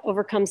God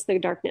overcomes the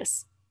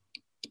darkness.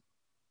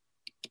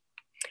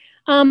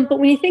 But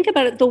when you think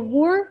about it, the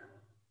war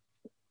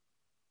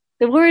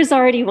is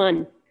already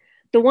won.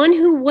 The one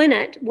who won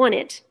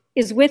it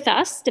is with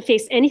us to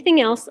face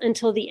anything else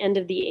until the end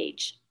of the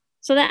age.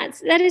 So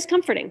that is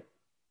comforting.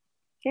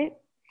 Okay.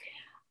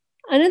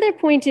 Another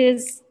point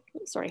is,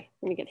 sorry,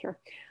 let me get here.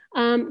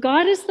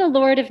 God is the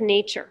Lord of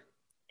nature.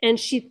 And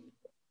she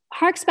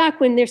harks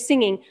back when they're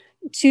singing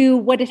to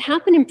what had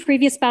happened in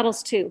previous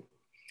battles too.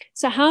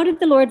 So how did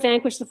the Lord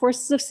vanquish the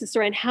forces of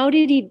Sisera, and how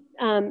did he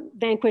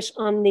vanquish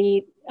on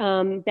the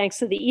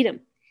banks of the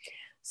Edom?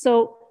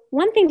 So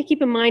one thing to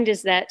keep in mind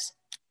is that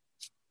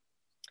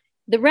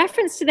The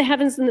reference to the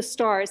heavens and the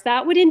stars,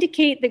 that would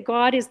indicate that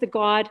God is the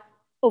God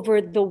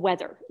over the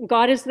weather.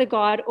 God is the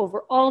God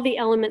over all the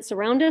elements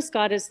around us.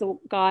 God is the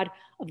God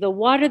of the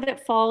water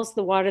that falls,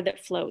 the water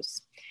that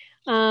flows.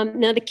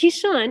 Now the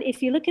Kishon,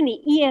 if you look in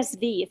the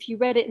ESV, if you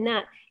read it in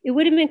that, it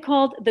would have been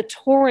called the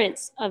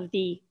torrents of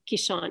the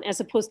Kishon, as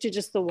opposed to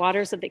just the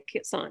waters of the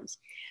Kishons.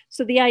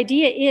 So the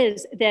idea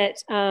is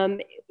that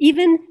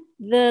even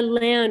the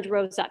land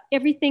rose up.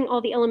 Everything,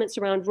 all the elements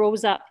around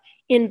rose up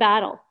in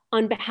battle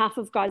on behalf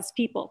of God's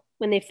people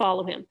when they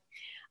follow him.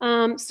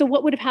 So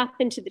what would have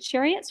happened to the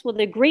chariots? Well,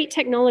 they're great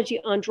technology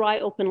on dry,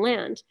 open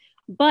land.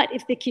 But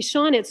if the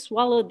Kishon had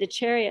swallowed the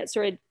chariots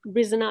or had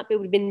risen up, it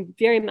would have been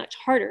very much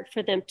harder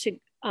for them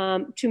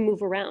to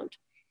move around.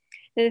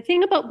 Now, the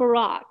thing about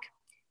Barak,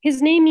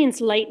 his name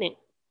means lightning.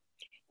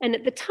 And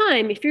at the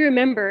time, if you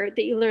remember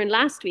that you learned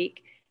last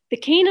week, the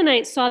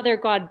Canaanites saw their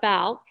god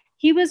Baal.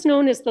 He was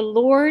known as the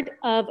Lord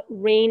of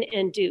rain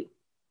and dew.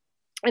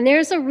 And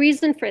there's a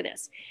reason for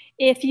this.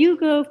 If you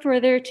go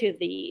further to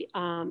the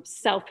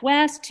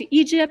southwest, to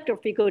Egypt, or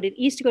if you go to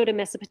the east, you go to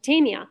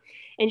Mesopotamia,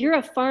 and you're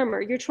a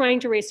farmer, you're trying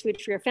to raise food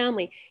for your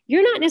family,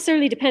 you're not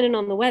necessarily dependent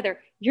on the weather.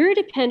 You're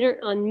dependent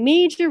on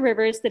major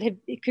rivers that have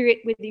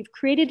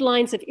created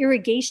lines of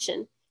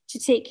irrigation to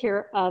take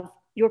care of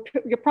your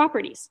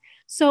properties.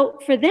 So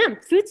for them,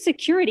 food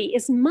security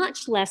is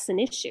much less an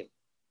issue.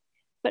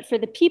 But for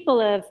the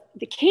people of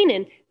the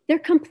Canaan, they're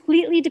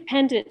completely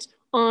dependent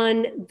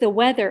on the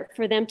weather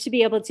for them to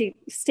be able to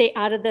stay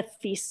out of the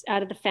feast,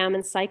 out of the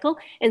famine cycle,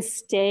 and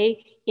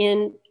stay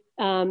in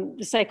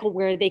the cycle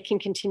where they can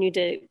continue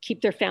to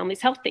keep their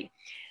families healthy.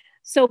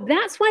 So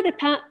that's why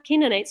the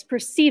Canaanites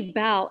perceived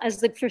Baal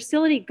as the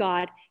fertility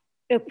god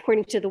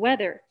according to the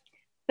weather.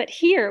 But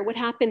here, what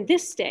happened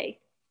this day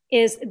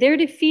is they're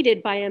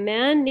defeated by a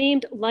man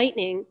named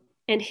Lightning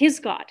and his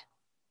god.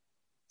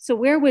 So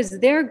where was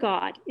their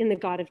god in the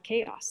god of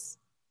chaos?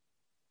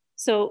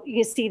 So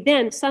you see,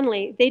 then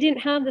suddenly they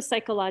didn't have the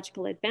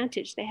psychological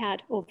advantage they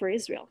had over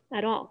Israel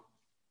at all.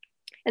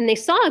 And they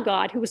saw a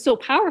God who was so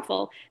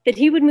powerful that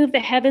he would move the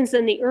heavens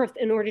and the earth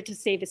in order to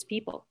save his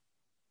people.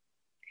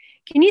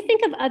 Can you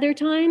think of other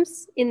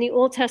times in the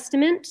Old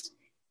Testament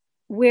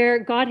where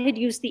God had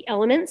used the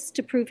elements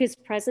to prove his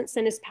presence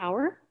and his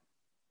power?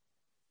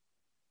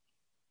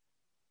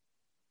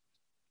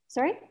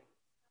 Sorry?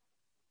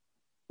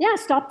 Yeah,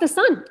 stop the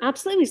sun.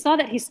 Absolutely, we saw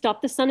that. He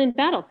stopped the sun in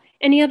battle.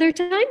 Any other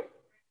time?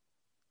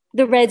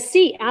 The Red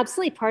Sea,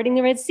 absolutely, parting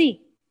the Red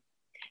Sea.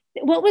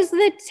 What was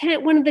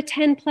one of the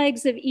 10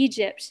 plagues of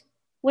Egypt?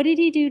 What did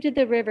he do to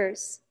the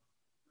rivers?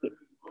 He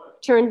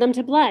turned them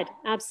to blood,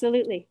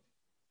 absolutely.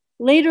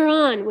 Later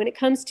on, when it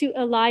comes to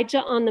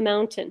Elijah on the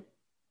mountain,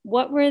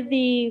 what were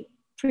the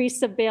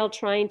priests of Baal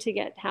trying to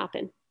get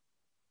happen?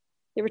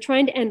 They were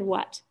trying to end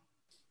what?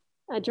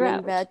 A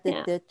drought. Bring back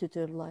the dead to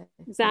their life.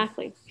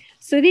 Exactly.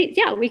 So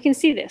we can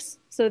see this.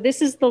 So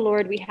this is the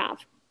Lord we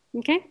have,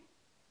 okay?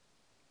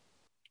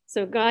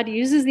 So God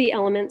uses the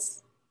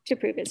elements to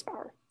prove his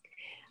power.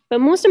 But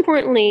most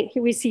importantly,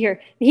 we see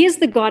here, he is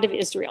the God of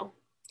Israel.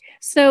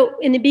 So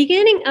in the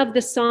beginning of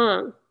the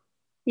song,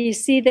 you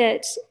see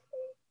that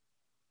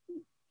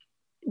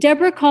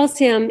Deborah calls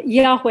him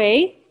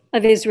Yahweh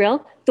of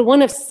Israel, the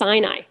one of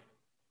Sinai.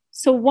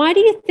 So why do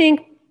you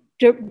think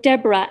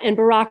Deborah and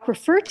Barak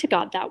refer to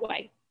God that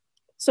way?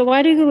 So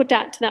why do you go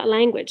to that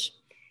language?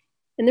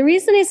 And the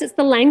reason is it's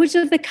the language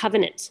of the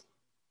covenant.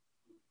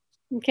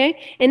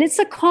 Okay, and it's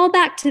a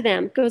callback to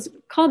them,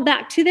 called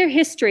back to their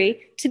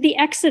history, to the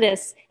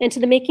Exodus, and to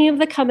the making of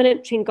the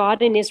covenant between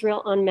God and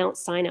Israel on Mount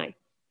Sinai.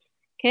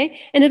 Okay,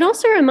 and it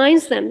also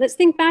reminds them, let's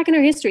think back in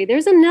our history.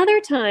 There's another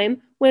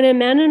time when a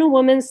man and a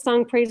woman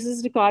sung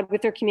praises to God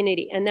with their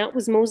community, and that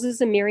was Moses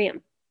and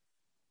Miriam.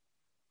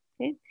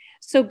 Okay,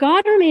 so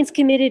God remains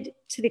committed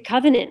to the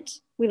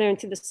covenant, we learned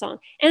through the song,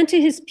 and to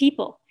his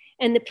people.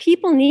 And the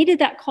people needed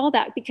that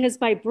callback because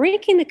by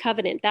breaking the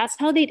covenant, that's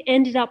how they'd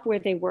ended up where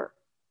they were.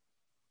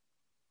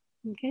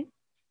 Okay.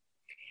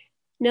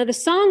 Now the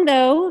song,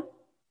 though,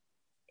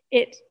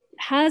 it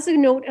has a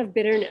note of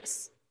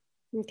bitterness.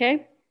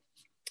 Okay.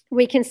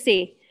 We can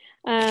see.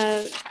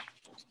 So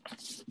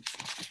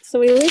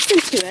we listen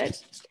to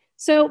it.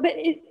 So, but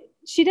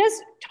she does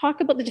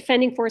talk about the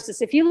defending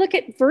forces. If you look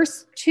at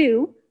verse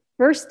 2,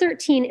 verse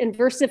 13, and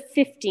verse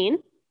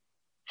 15,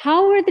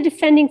 how are the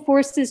defending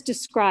forces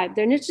described?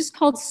 They're not just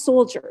called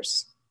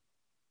soldiers.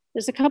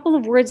 There's a couple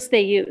of words they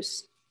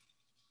use.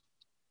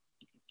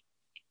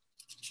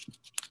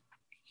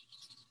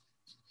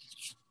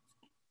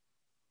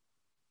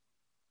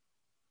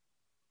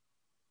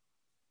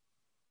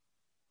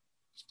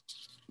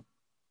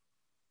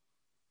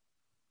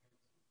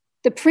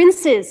 The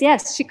princes,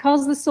 yes, she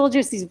calls the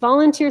soldiers, these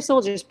volunteer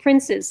soldiers,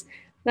 princes.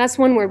 That's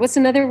one word. What's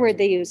another word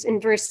they use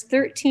in verse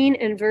 13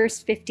 and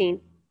verse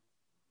 15?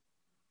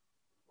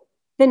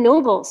 The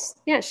nobles.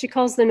 Yeah, she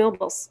calls the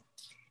nobles.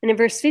 And in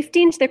verse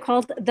 15, they're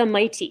called the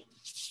mighty.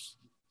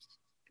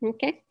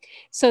 Okay,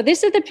 so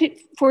these are the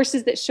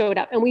forces that showed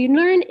up. And we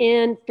learn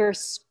in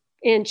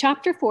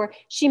chapter 4,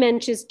 she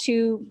mentions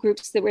two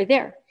groups that were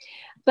there.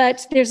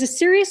 But there's a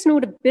serious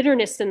note of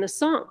bitterness in the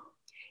song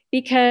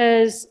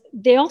because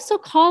they also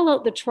call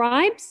out the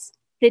tribes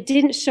that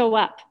didn't show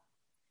up.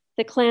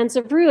 The clans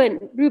of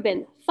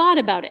Reuben thought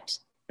about it,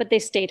 but they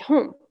stayed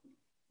home.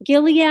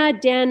 Gilead,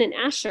 Dan, and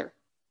Asher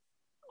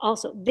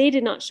also, they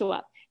did not show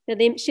up. Now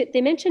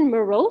they mentioned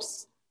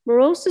Meroz.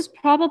 Meroz is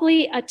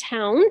probably a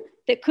town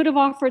that could have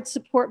offered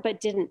support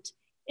but didn't.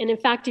 And in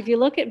fact, if you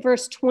look at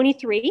verse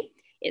 23,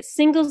 it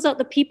singles out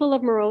the people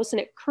of Meroz and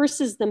it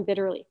curses them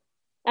bitterly.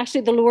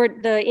 Actually,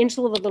 the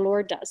angel of the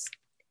Lord does.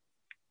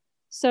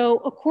 So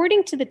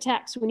according to the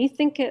text, when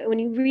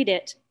you read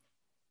it,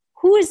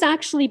 who is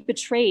actually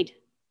betrayed?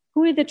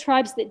 Who are the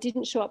tribes that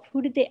didn't show up?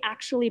 Who did they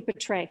actually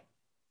betray?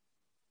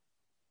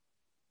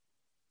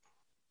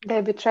 They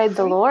betrayed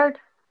the Lord.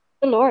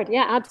 The Lord,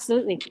 yeah,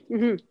 absolutely.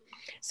 Mm-hmm.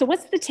 So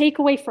what's the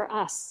takeaway for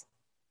us?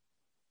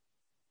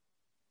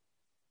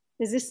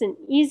 Is this an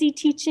easy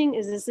teaching?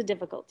 Is this a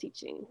difficult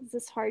teaching? Is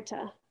this hard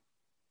to...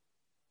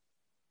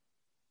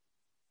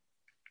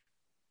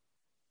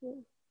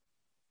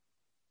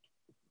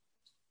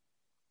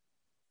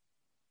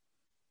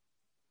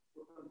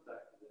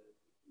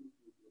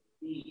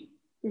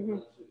 Mm-hmm.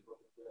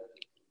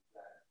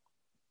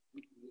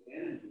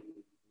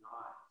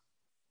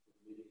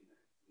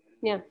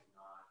 Yeah.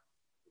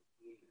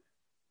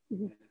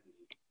 Mm-hmm.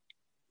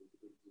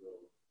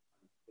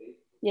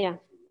 Yeah.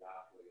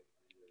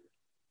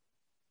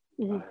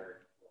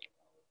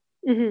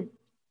 Mm-hmm. Mm-hmm.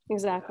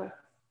 Exactly.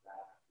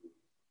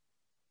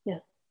 Yeah.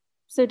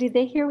 So did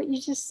they hear what you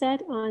just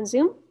said on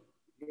Zoom?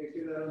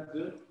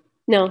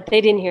 No,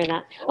 they didn't hear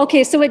that.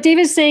 Okay, so what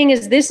David's saying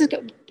is this is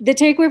the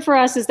takeaway for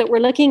us is that we're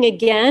looking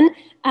again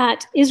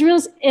at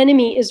Israel's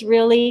enemy is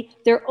really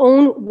their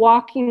own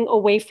walking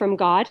away from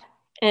God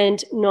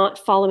and not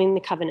following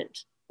the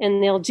covenant.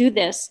 And they'll do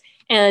this,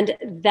 and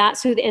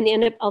that's who they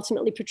end up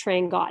ultimately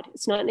betraying God.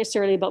 It's not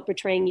necessarily about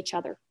betraying each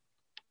other.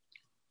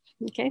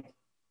 Okay.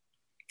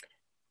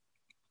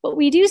 But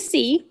we do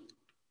see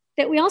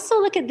that we also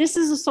look at this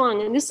as a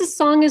song, and this is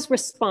song as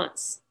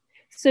response.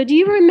 So do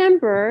you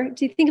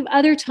think of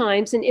other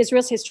times in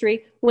Israel's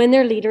history when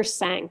their leaders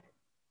sang?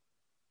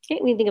 Okay,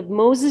 we think of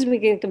Moses, we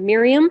think of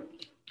Miriam.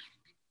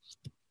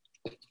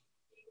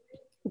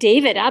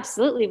 David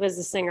absolutely was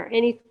a singer.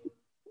 Any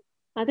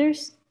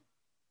others?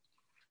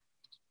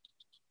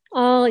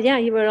 Oh, yeah,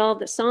 he wrote all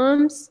the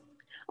Psalms.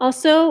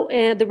 Also,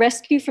 the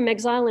rescue from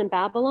exile in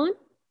Babylon.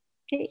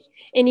 Okay,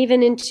 and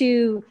even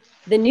into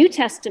the New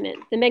Testament,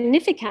 the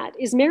Magnificat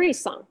is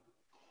Mary's song.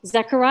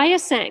 Zechariah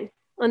sang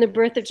on the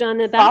birth of John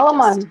the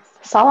Baptist.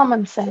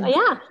 Solomon sang.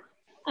 Yeah,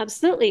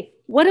 absolutely.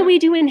 What do we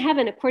do in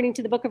heaven according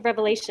to the book of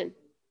Revelation?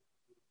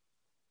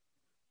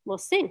 We'll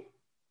sing.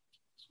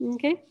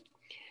 Okay.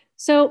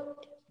 So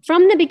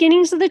from the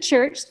beginnings of the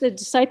church, the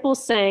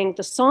disciples sang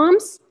the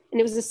Psalms, and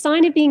it was a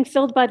sign of being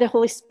filled by the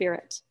Holy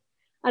Spirit.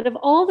 Out of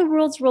all the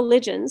world's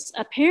religions,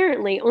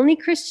 apparently only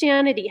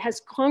Christianity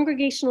has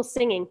congregational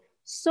singing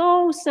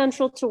so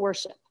central to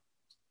worship.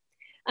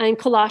 In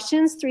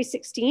Colossians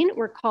 3:16,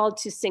 we're called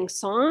to sing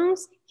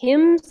songs,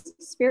 hymns,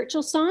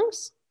 spiritual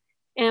songs,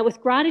 and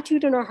with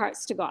gratitude in our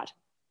hearts to God.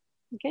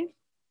 Okay.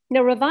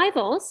 Now,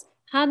 revivals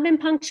have been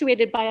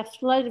punctuated by a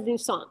flood of new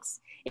songs.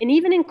 And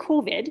even in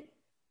COVID,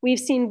 we've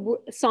seen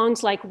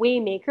songs like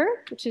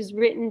Waymaker, which is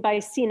written by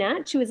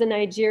Sinach, who is a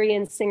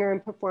Nigerian singer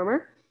and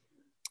performer,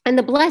 and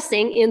The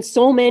Blessing in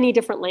so many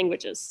different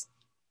languages.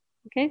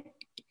 Okay.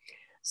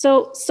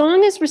 So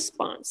song is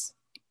response.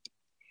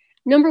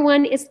 Number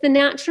one, it's the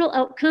natural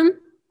outcome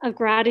of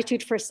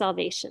gratitude for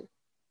salvation.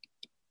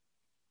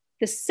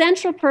 The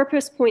central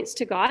purpose points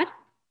to God,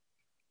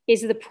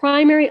 is the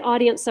primary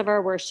audience of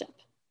our worship.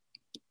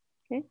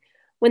 Okay?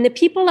 When the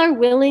people are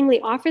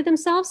willingly offer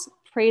themselves,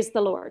 praise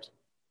the Lord.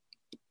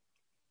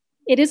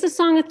 It is a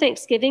song of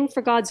thanksgiving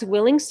for God's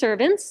willing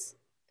servants,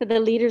 for the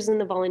leaders and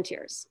the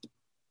volunteers.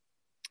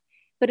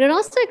 But it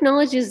also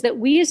acknowledges that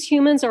we as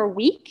humans are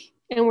weak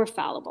and we're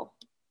fallible.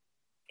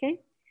 Okay?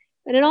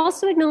 But it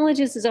also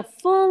acknowledges as a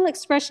full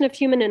expression of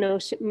human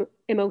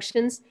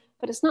emotions,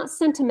 but it's not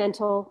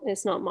sentimental and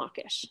it's not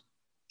mawkish.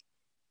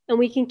 And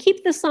we can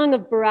keep the song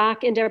of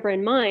Barak and Deborah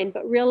in mind,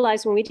 but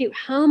realize when we do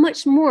how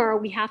much more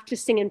we have to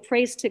sing in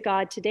praise to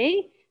God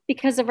today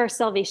because of our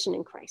salvation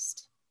in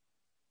Christ.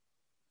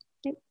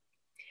 Okay.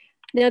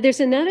 Now there's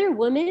another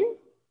woman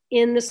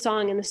in the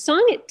song, and the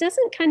song, it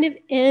doesn't kind of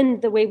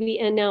end the way we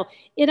end now.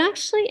 It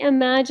actually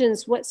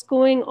imagines what's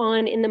going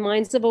on in the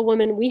minds of a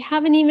woman we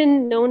haven't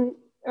even known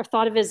or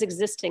thought of as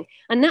existing,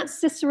 and that's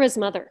Sisera's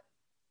mother.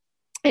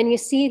 And you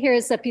see here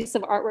is a piece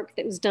of artwork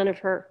that was done of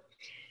her.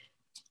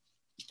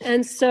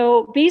 And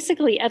so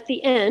basically at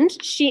the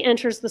end, she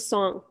enters the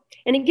song,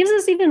 and it gives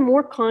us even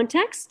more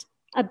context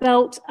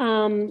about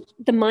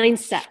the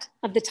mindset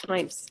of the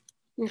times.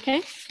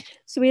 Okay,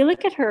 so we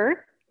look at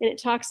her and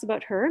it talks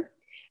about her.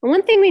 And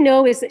one thing we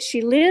know is that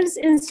she lives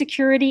in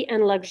security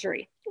and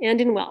luxury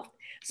and in wealth.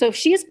 So if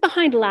she is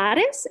behind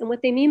lattice, and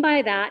what they mean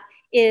by that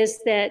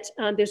is that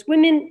there's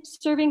women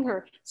serving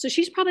her. So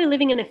she's probably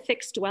living in a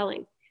fixed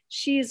dwelling.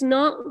 She's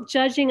not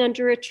judging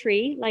under a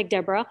tree like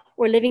Deborah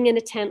or living in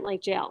a tent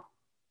like Jael.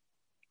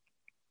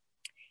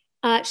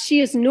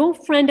 She is no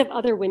friend of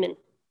other women.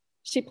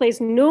 She plays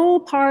no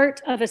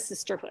part of a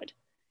sisterhood.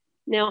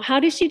 Now, how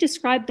does she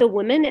describe the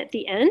woman at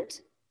the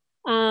end?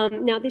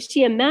 Now that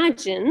she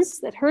imagines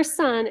that her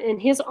son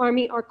and his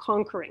army are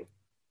conquering.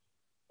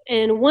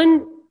 And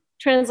one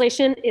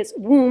translation is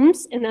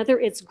wombs, another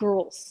it's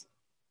girls.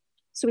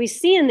 So we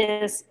see in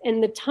this,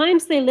 in the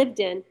times they lived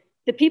in,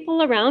 the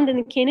people around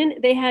in Canaan,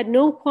 they had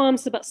no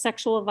qualms about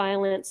sexual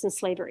violence and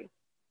slavery.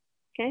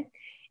 Okay?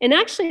 And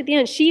actually at the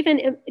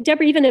end,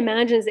 Deborah even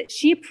imagines that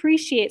she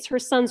appreciates her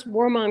son's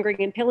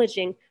warmongering and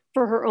pillaging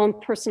for her own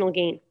personal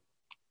gain.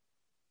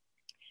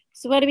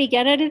 So what do we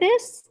get out of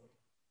this?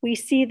 We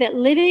see that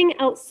living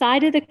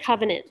outside of the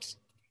covenant,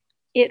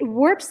 it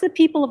warps the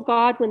people of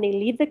God when they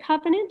leave the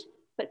covenant,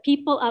 but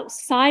people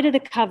outside of the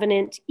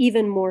covenant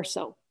even more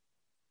so.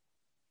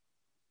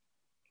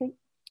 Okay.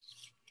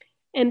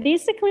 And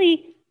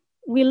basically,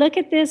 we look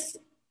at this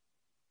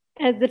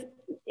as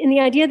in the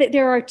idea that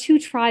there are two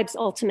tribes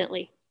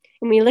ultimately.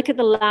 And we look at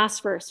the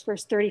last verse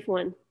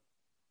 31.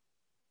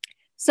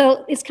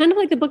 So it's kind of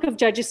like the book of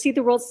Judges. See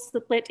the world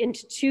split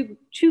into two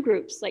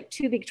groups, like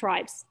two big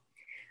tribes.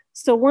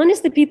 So one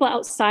is the people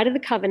outside of the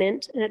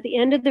covenant, and at the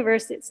end of the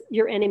verse, it's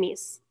your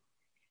enemies.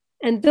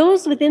 And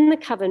those within the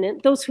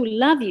covenant, those who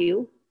love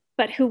you,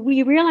 but who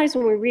we realize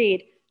when we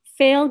read,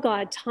 fail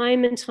God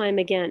time and time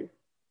again.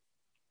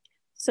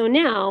 So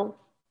now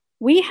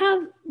we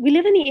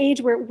live in the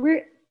age where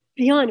we're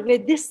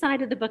this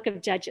side of the book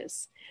of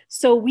Judges.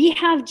 So we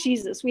have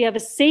Jesus, we have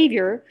a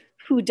Savior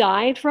who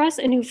died for us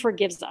and who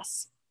forgives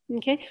us.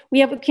 Okay,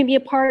 can be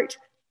a part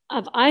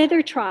of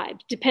either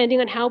tribe,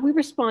 depending on how we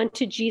respond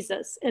to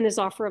Jesus and his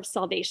offer of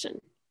salvation.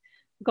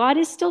 God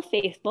is still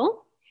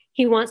faithful.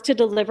 He wants to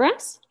deliver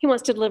us. He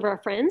wants to deliver our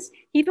friends.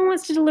 He even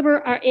wants to deliver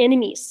our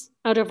enemies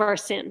out of our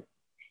sin.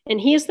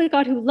 And he is the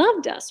God who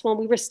loved us when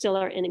we were still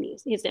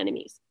his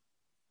enemies.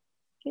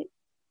 Okay.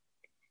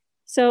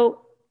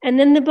 So, and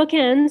then the book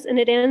ends, and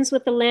it ends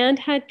with the land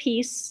had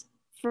peace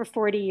for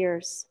 40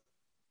 years.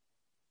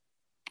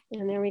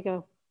 And there we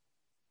go.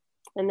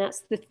 And that's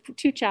the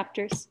two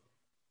chapters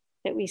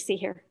that we see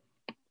here.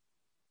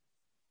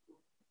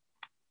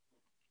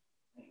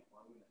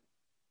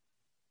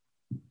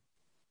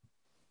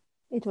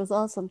 It was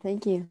awesome.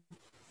 Thank you.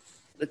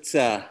 Let's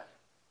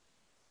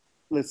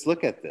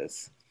look at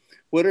this.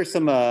 What are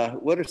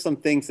some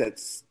things that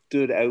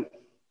stood out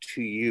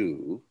to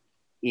you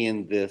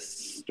in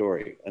this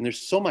story? And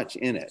there's so much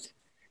in it,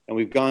 and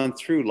we've gone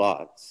through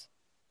lots.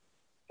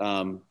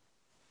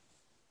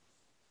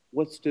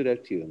 What stood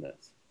out to you in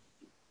this?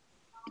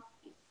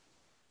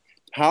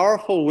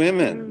 Powerful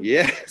women,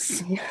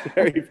 yes,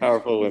 very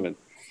powerful women.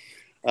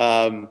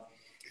 Well,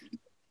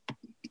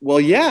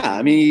 yeah,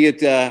 I mean, you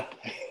get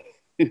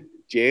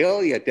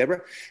Jael, you got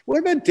Deborah. What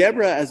about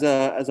Deborah as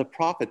a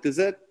prophet? Does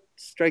that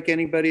strike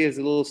anybody as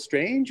a little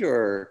strange,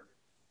 or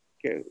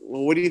okay,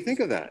 well, what do you think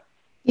of that?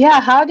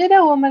 Yeah, how did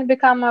a woman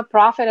become a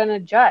prophet and a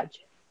judge?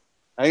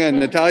 Hang on,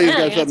 Natalia's got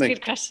something. That's a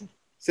good question.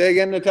 Say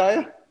again,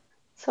 Natalia.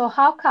 So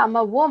how come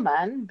a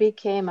woman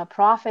became a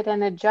prophet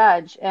and a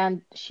judge,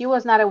 and she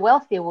was not a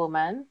wealthy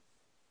woman?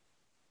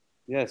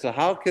 Yeah, so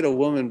how could a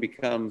woman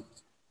become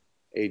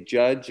a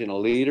judge and a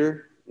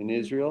leader in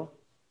Israel?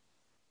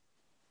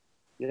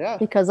 Yeah.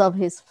 Because of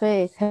her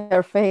faith.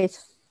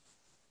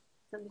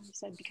 Somebody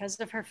said because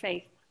of her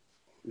faith.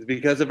 Is it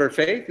because of her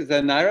faith? Is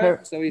that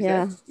Naira? Is that what you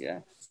said?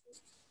 Yeah.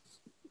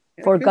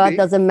 For God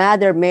doesn't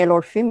matter male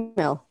or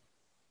female.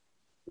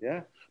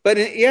 Yeah. But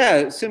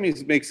Sumi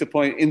makes a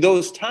point. In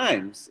those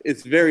times,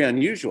 it's very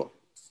unusual.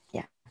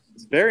 Yeah.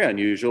 It's very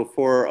unusual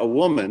for a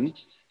woman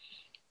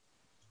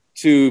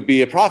to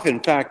be a prophet. In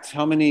fact,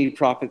 how many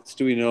prophets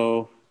do we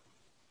know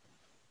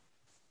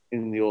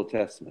in the Old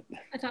Testament?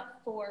 I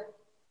thought 4.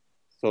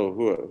 So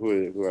who are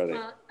they?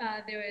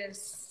 There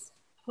is,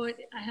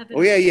 I have.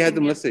 Oh yeah, you had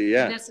them listed.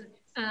 Yeah.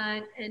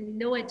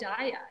 And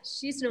Noadiah,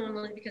 she's known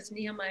only because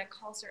Nehemiah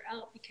calls her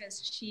out because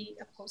she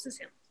opposes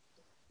him.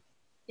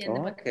 In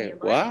the book of Nehemiah.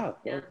 Wow.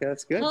 Yeah. Okay,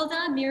 that's good.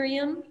 Huldah,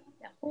 Miriam,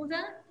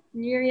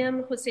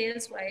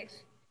 Hosea's wife,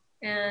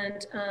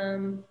 and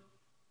and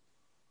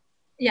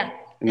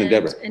then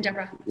Deborah. And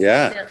Deborah.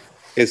 Yeah.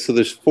 Okay, so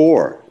there's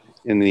 4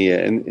 in the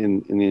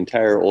in the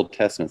entire Old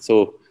Testament.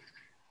 So.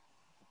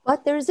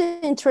 But there's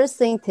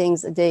interesting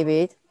things,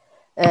 David.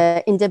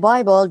 In the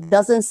Bible,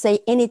 doesn't say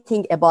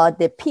anything about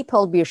the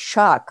people be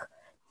shocked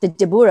that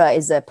Deborah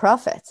is a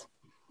prophet.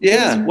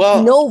 Yeah,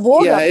 well, no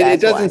word of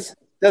that. It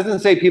doesn't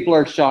say people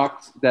are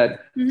shocked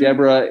that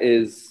Deborah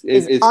is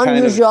unusual, kind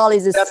of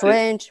is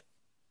strange.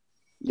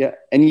 Yeah,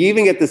 and you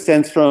even get the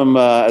sense from,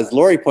 as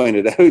Lori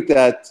pointed out,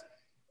 that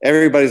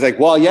everybody's like,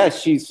 well,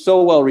 yes, she's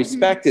so well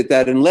respected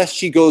that unless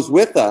she goes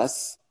with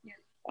us,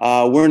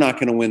 we're not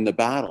going to win the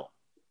battle.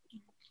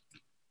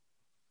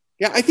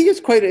 Yeah, I think it's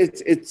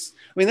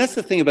I mean, that's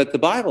the thing about the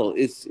Bible.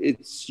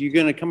 It's you're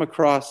going to come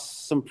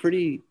across some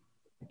pretty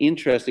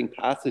interesting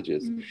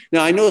passages.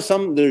 Now, I know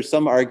there's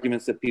some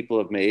arguments that people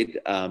have made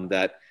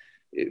that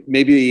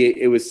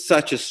maybe it was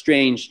such a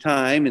strange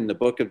time in the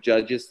book of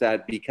Judges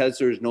that because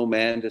there's no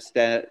man to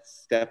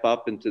step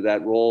up into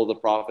that role of the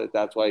prophet,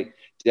 that's why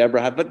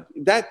Deborah have, but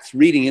that's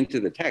reading into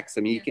the text.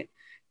 I mean, you can,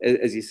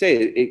 as you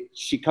say,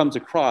 she comes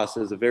across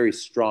as a very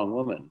strong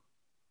woman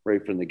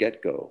right from the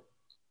get-go.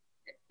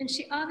 And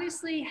she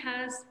obviously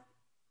has,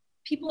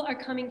 people are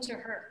coming to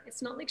her.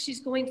 It's not like she's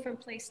going from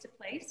place to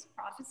place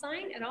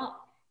prophesying at all.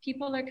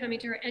 People are coming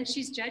to her and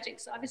she's judging.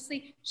 So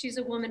obviously she's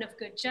a woman of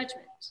good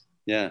judgment.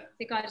 Yeah.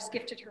 That God has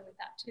gifted her with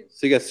that too.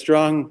 So you got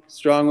strong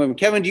women.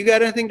 Kevin, do you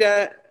got anything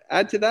to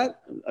add to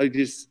that? I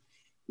just,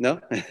 no?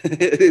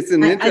 It's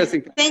an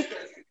interesting.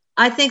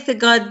 I think that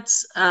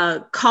God's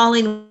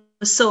calling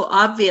was so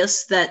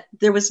obvious that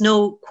there was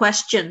no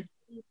question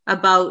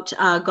about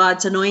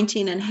God's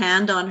anointing and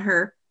hand on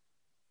her,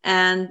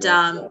 and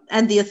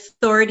the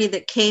authority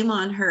that came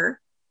on her.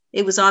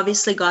 It was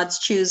obviously God's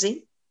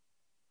choosing,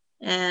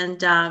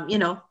 and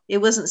it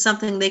wasn't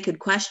something they could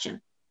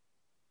question.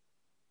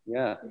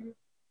 Yeah.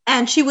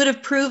 And she would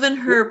have proven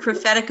her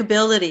prophetic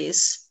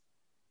abilities,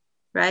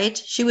 right?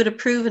 She would have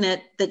proven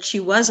it that she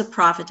was a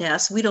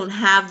prophetess. We don't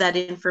have that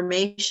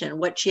information,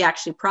 what she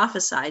actually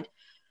prophesied,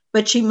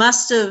 but she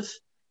must have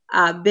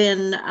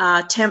been,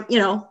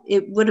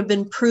 it would have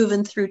been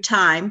proven through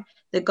time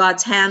that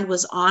God's hand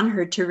was on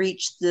her to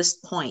reach this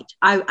point.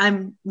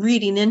 I'm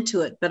reading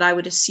into it, but I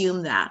would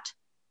assume that.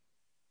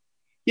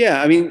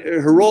 Yeah, I mean,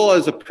 her role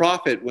as a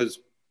prophet was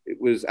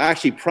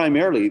actually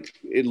primarily,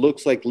 it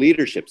looks like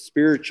leadership,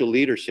 spiritual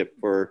leadership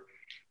for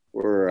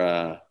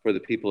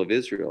the people of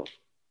Israel.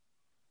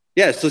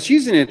 Yeah, so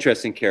she's an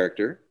interesting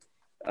character.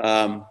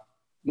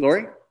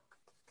 Lori?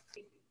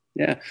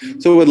 Yeah.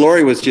 So what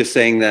Lori was just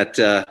saying that,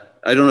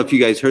 I don't know if you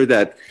guys heard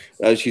that.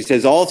 She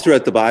says all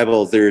throughout the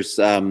Bible, there's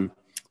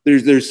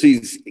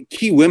these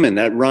key women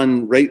that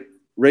run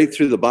right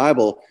through the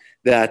Bible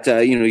that,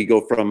 you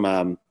go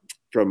from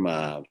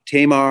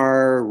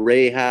Tamar,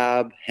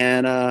 Rahab,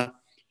 Hannah,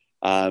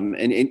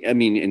 and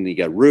you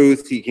got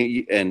Ruth,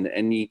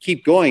 and you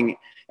keep going,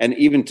 and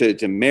even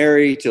to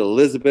Mary, to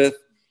Elizabeth,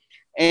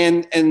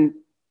 and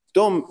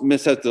don't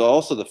miss out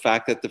also the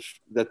fact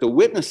that the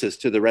witnesses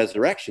to the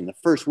resurrection, the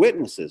first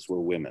witnesses,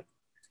 were women.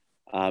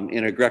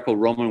 In a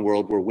Greco-Roman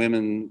world where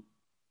women's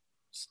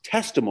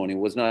testimony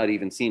was not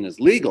even seen as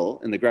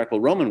legal, in the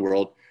Greco-Roman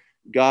world,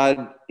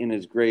 God, in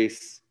His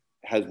grace,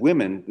 has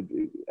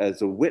women as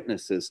the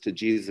witnesses to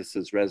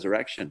Jesus's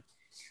resurrection.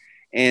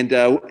 And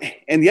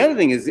the other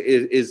thing is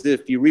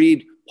if you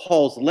read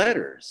Paul's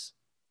letters,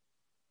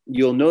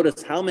 you'll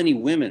notice how many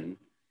women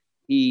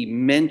he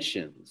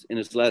mentions in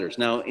his letters.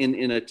 Now,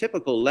 in a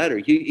typical letter,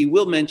 he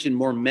will mention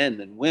more men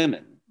than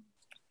women,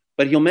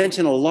 but he'll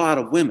mention a lot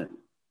of women.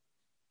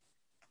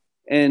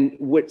 And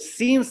what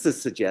seems to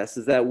suggest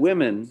is that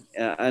women,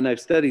 and I've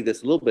studied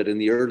this a little bit in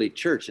the early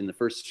church in the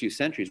first few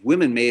centuries,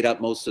 women made up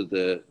most of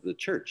the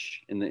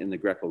church in the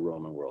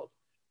Greco-Roman world,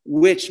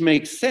 which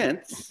makes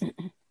sense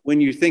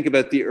when you think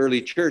about the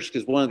early church,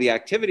 because one of the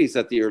activities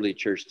that the early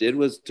church did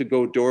was to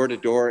go door to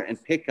door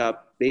and pick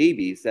up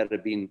babies that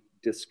had been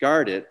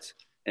discarded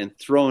and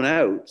thrown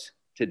out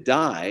to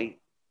die,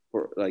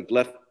 or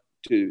left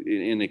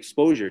in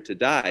exposure to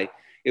die.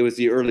 It was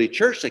the early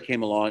church that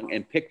came along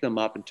and picked them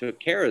up and took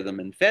care of them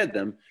and fed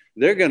them.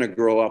 They're going to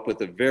grow up with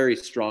a very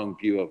strong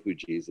view of who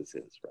Jesus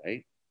is,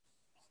 right?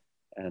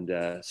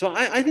 And so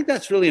I think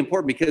that's really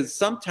important, because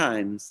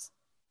sometimes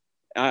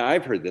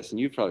I've heard this, and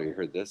you've probably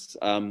heard this.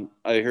 I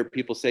heard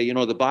people say,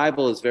 the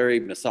Bible is very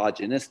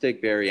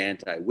misogynistic, very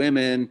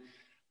anti-women.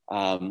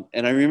 And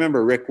I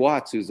remember Rick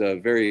Watts, who's a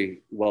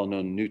very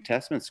well-known New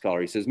Testament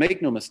scholar. He says,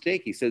 make no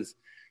mistake. He says,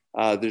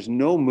 there's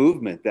no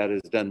movement that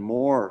has done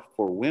more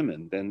for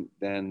women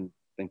than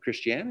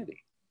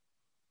Christianity.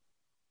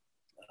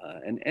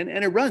 And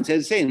it runs,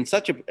 as I say,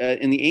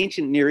 in the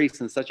ancient Near East,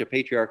 in such a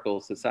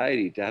patriarchal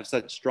society, to have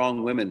such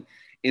strong women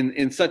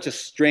in such a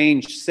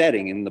strange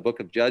setting in the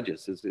book of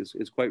Judges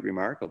is quite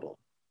remarkable.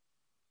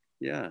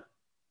 Yeah.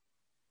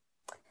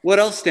 What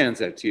else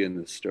stands out to you in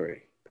this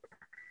story?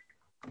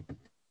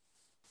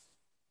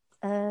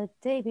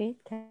 David,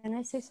 can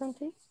I say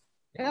something?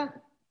 Yeah.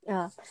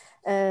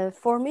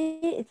 For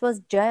me, it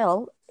was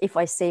Jael, if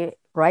I say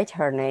right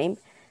her name.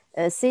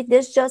 See,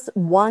 there's just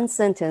one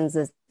sentence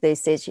that they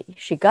say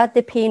she got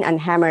the pin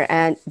and hammer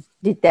and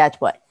did that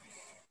way.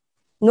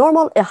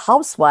 Normal, a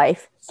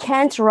housewife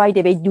can't right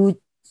away do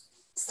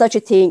such a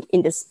thing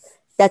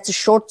that's a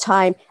short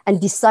time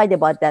and decide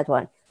about that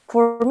one.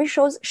 For me,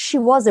 shows she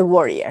was a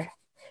warrior.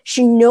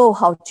 She know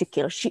how to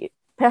kill.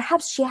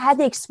 Perhaps she had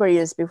the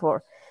experience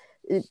before,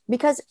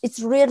 because it's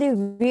really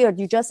weird.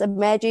 You just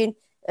imagine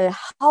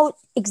how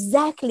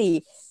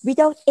exactly,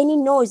 without any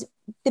noise,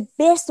 the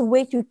best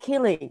way to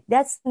killing.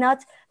 That's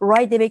not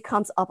right away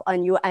comes up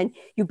on you and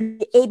you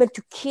be able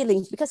to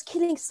killing, because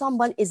killing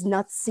someone is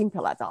not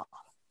simple at all.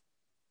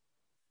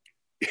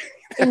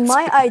 In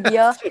my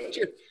idea,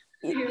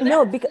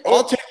 no, because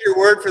I'll take your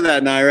word for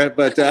that, Naira.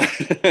 But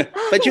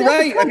but you're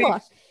right. Come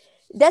on.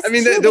 That's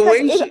true, the way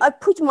if I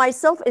put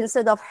myself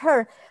instead of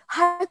her,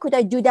 how could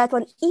I do that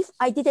one if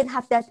I didn't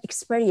have that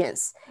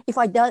experience? If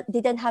I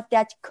didn't have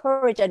that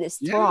courage and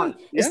strong,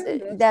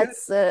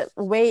 that's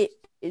way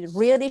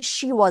really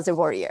she was a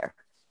warrior.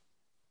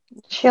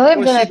 She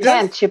lived Well, in she a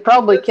tent. does. She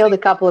probably killed a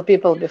couple of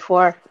people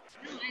before.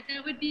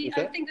 That would be, What's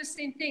I that? think the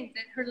same thing,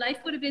 that her life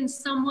would have been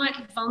somewhat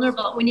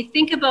vulnerable. When you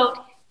think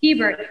about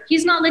Heber,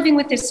 he's not living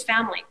with his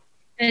family.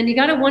 And you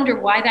got to wonder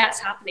why that's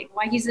happening,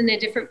 why he's in a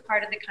different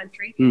part of the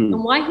country,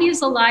 and why he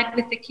is allied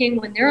with the king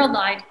when they're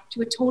allied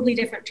to a totally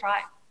different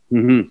tribe.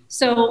 Mm-hmm.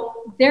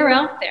 So they're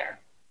out there.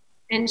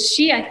 And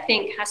she, I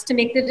think, has to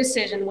make the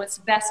decision what's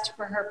best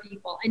for her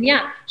people. And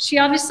yeah, she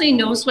obviously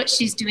knows what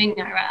she's doing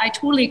now. I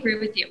totally agree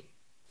with you.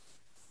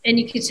 And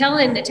you could tell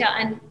in the tale,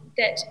 and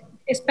that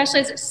especially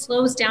as it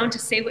slows down to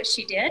say what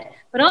she did,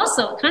 but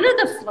also kind of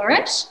the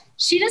flourish.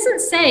 She doesn't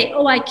say,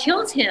 "Oh, I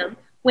killed him,"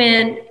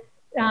 when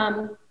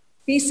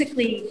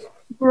basically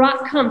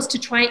Barak comes to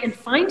try and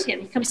find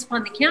him. He comes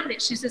upon the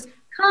encampment. She says,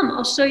 "Come,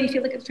 I'll show you." If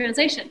you look at the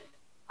translation,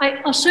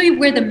 I'll show you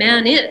where the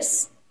man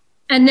is.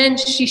 And then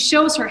she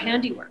shows her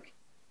handiwork.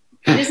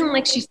 It isn't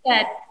like she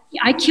said,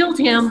 "I killed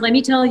him, let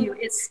me tell you."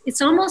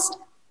 It's almost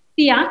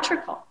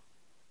theatrical.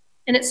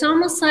 And it's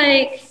almost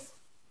like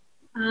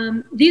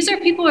these are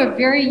people who are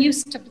very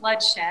used to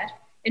bloodshed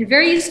and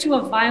very used to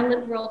a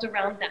violent world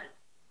around them.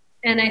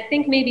 And I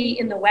think maybe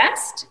in the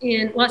West,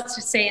 let's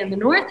just say in the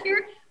North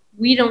here,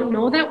 we don't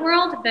know that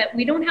world, but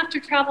we don't have to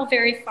travel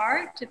very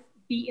far to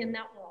be in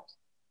that world.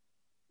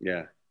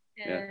 Yeah.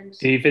 And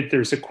David,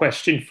 there's a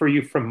question for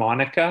you from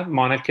Monica.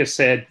 Monica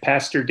said,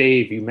 Pastor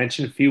Dave, you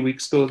mentioned a few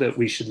weeks ago that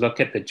we should look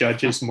at the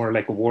judges more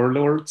like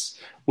warlords.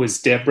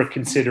 Was Deborah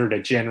considered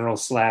a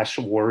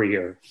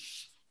general/warrior?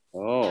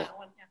 Oh.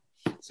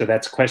 So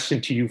that's a question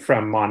to you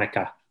from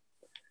Monica.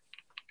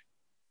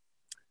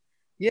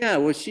 Yeah,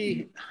 well,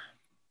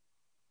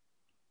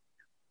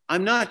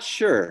 I'm not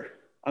sure.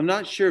 I'm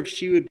not sure if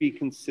she would be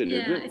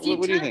considered. Yeah,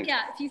 What do you think?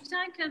 Yeah, if you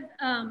think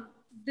of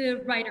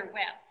the writer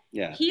Webb,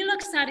 yeah, he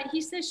looks at it,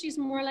 he says she's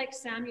more like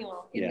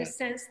Samuel in the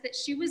sense that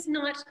it was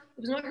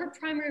not her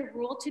primary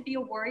role to be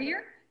a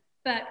warrior,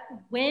 but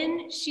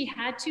when she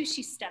had to,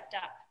 she stepped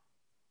up.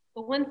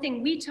 But one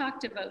thing we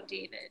talked about,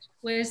 David,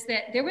 was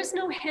that there was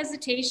no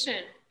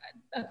hesitation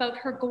about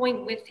her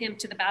going with him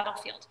to the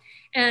battlefield.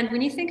 And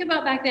when you think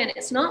about back then,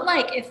 it's not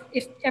like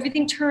if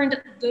everything turned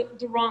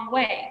the wrong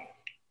way,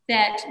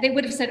 that they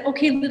would have said,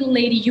 "Okay, little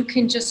lady, you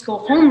can just go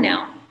home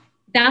now."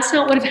 That's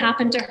not what have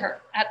happened to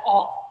her at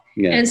all.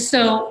 Yeah. And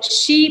so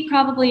she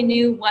probably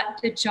knew what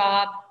the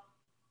job,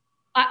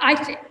 I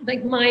think,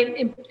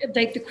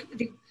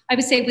 I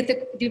would say with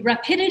the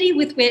rapidity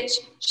with which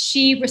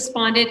she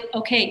responded,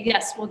 "Okay,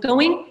 yes, we're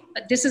going,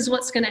 but this is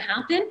what's going to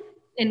happen,"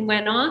 and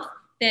went off,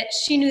 that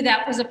she knew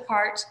that was a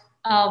part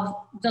of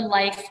the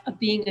life of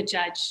being a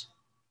judge.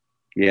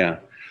 Yeah.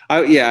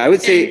 I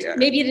would say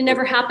maybe it had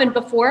never happened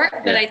before,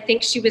 but I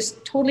think she was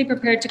totally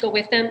prepared to go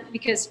with them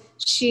because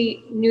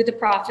she knew the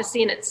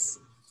prophecy, and it's,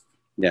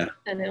 I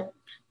know.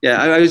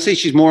 Yeah, I would say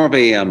she's more of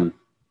a,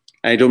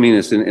 I don't mean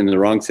this in the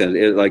wrong sense,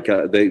 like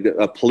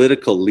a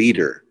political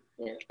leader.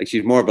 Yeah. Like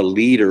she's more of a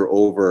leader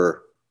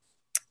over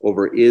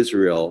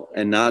Israel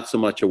and not so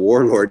much a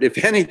warlord.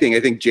 If anything, I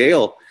think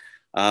Jael,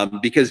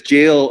 because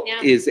Jael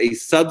is a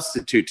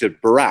substitute to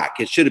Barak.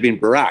 It should have been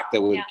Barak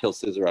that would kill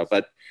Sisera,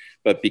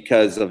 but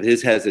because of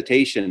his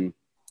hesitation,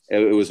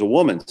 it was a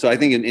woman. So I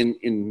think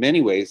in many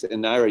ways,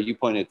 and Naira, you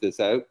pointed this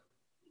out,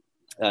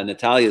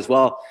 Natalia as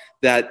well,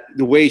 that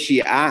the way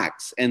she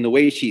acts and the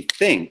way she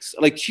thinks,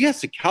 like she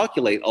has to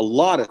calculate a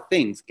lot of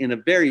things in a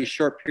very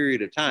short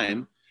period of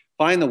time,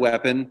 find the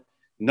weapon,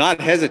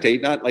 not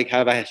hesitate, not like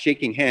have a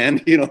shaking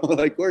hand,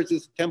 like where's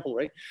this temple,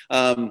 right?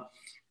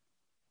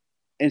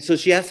 And so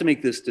she has to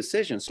make this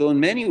decision. So in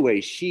many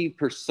ways, she would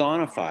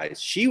personify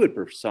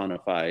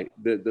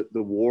the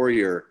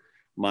warrior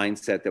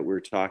mindset that we're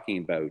talking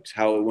about.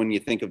 How when you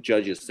think of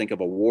judges, think of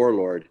a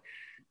warlord.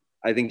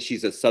 I think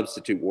she's a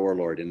substitute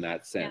warlord in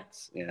that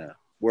sense. Yeah.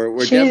 Where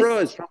Deborah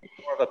is probably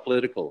more of a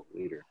political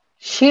leader.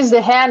 She's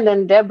the hand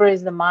and Deborah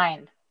is the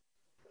mind.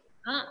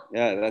 Ah,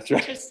 yeah, that's right.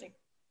 Interesting.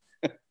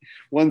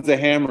 One's a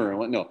hammer and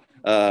one, no.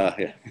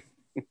 Yeah.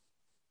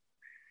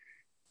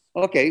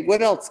 Okay,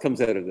 what else comes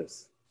out of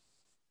this?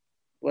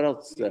 What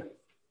else?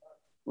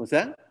 What's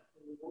that?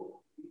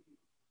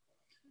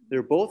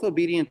 They're both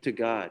obedient to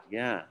God.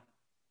 Yeah.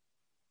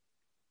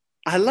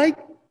 I like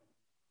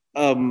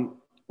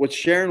what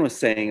Sharon was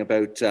saying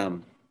about,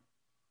 and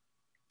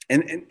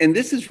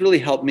this has really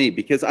helped me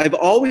because I've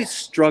always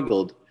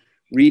struggled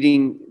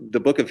reading the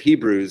book of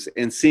Hebrews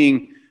and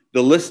seeing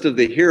the list of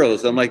the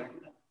heroes. I'm like,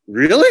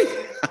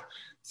 really?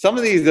 Some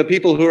of the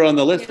people who are on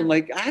the list, I'm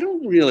like, I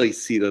don't really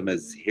see them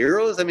as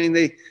heroes. I mean,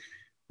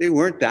 they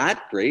weren't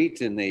that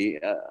great. And they,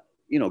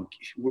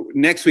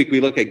 next week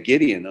we look at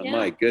Gideon. Oh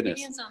my goodness.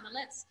 Gideon's on the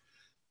list.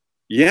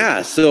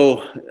 Yeah,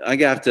 so I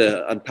have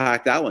to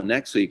unpack that one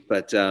next week.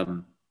 But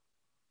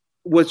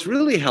what's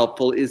really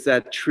helpful is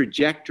that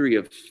trajectory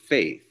of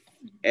faith,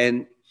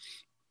 and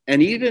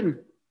even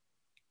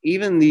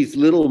these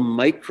little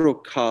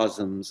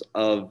microcosms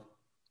of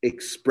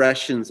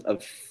expressions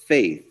of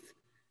faith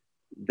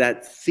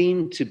that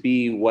seem to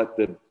be what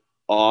the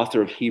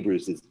author of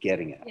Hebrews is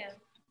getting at,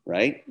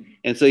 right?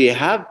 And so you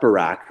have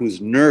Barak,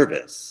 who's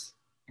nervous,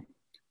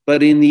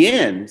 but in the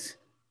end,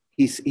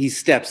 he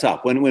steps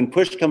up. When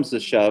push comes to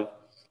shove,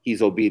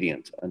 he's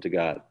obedient unto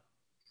God.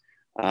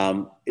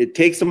 It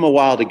takes him a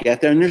while to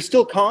get there, and there's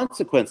still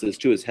consequences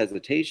to his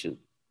hesitation.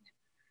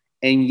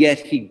 And yet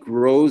he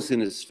grows in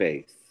his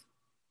faith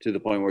to the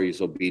point where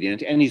he's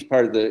obedient, and he's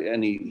part of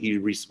and he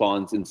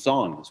responds in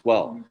song as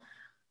well.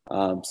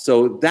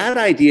 So that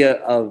idea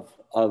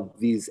of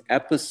these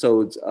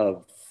episodes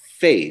of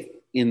faith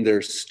in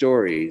their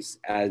stories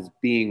as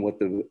being what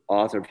the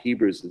author of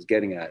Hebrews is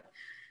getting at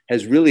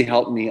has really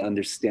helped me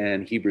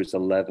understand Hebrews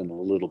 11 a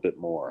little bit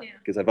more,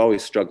 because I've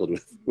always struggled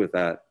with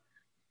that.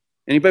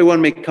 Anybody want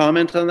to make a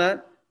comment on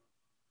that?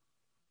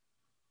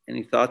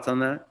 Any thoughts on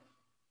that?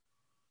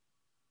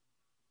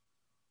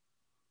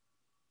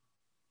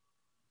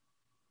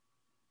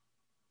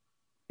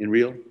 In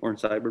real or in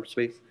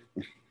cyberspace?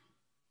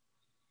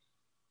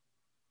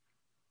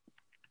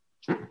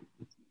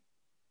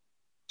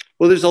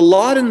 Well, there's a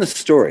lot in the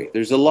story.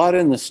 There's a lot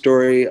in the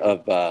story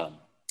of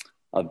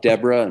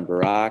Deborah and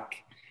Barak,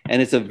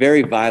 and it's a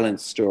very violent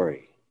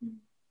story.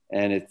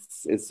 And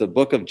it's the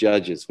book of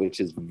Judges, which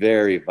is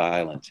very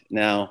violent.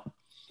 Now,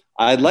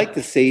 I'd like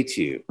to say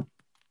to you,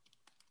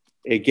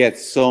 it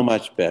gets so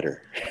much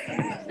better.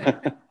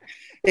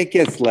 It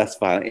gets less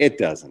violent. It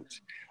doesn't.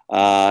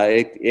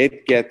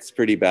 It gets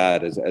pretty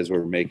bad as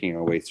we're making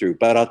our way through.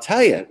 But I'll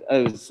tell you,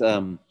 I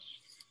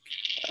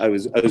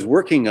was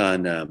working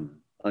on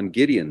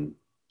Gideon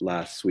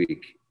last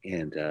week,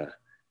 and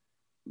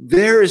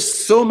there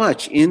is so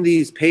much in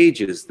these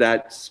pages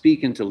that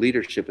speak into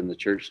leadership in the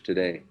church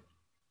today.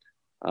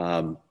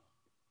 In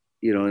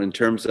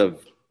terms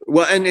of,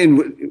 and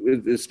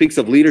it speaks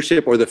of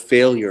leadership or the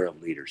failure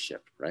of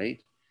leadership,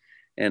 right?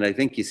 And I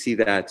think you see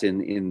that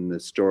in the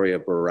story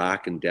of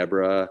Barak and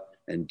Deborah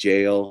and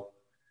Jael,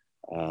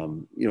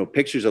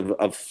 pictures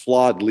of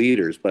flawed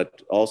leaders,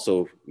 but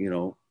also,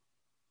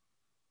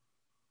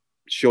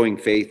 showing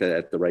faith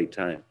at the right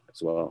time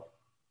as well.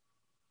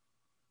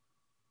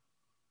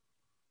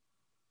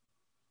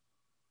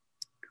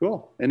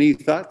 Cool. Any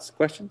thoughts,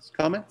 questions,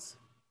 comments?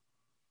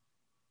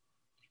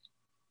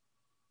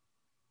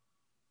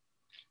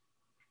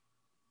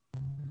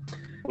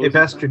 Hey,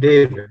 Pastor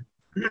David.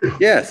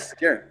 Yes,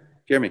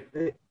 Jeremy.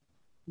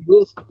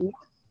 With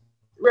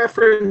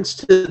reference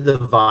to the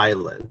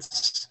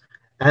violence,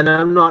 and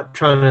I'm not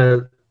trying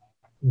to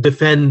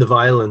defend the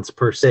violence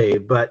per se,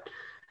 but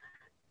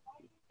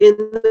in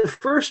the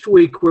first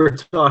week, we're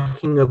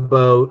talking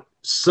about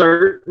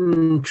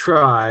certain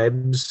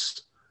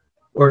tribes,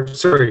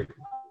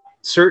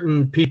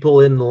 certain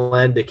people in the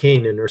land of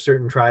Canaan, or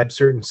certain tribes,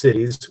 certain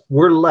cities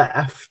were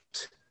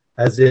left,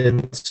 as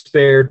in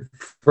spared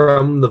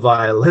from the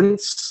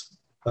violence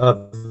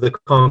of the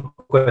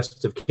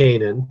conquest of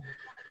Canaan,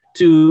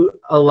 to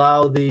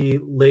allow the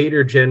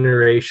later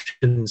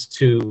generations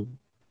to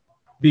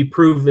be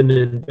proven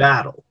in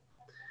battle.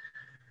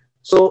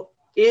 So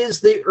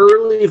is the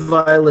early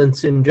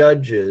violence in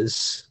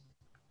Judges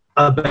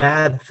a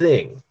bad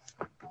thing?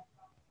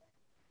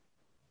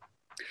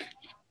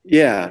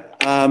 Yeah,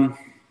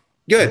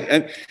 good.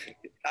 And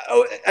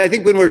I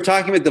think when we're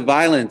talking about the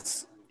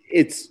violence,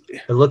 it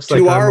looks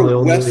like I'm the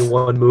only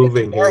one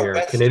moving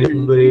here. Can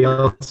anybody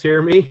else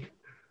hear me?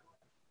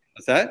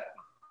 What's that?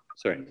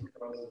 Sorry.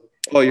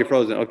 Oh, you're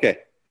frozen. Okay.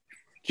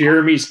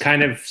 Jeremy's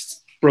kind of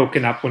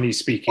broken up when he's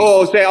speaking.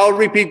 Oh, okay. I'll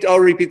repeat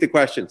the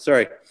question.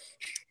 Sorry.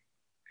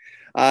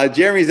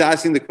 Jeremy's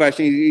asking the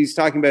question. He's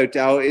talking about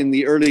how in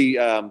the early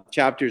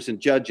chapters in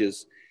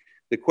Judges,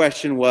 the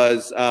question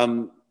was,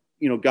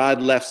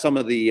 God left some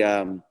of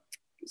the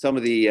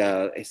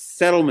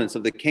settlements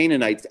of the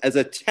Canaanites as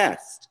a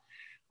test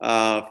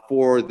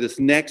for this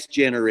next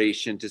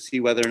generation to see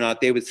whether or not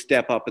they would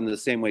step up in the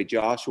same way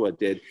Joshua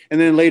did. And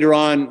then later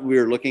on, we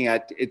were looking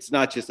at, it's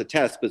not just a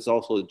test, but it's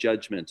also a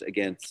judgment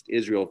against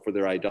Israel for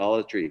their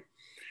idolatry.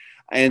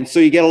 And so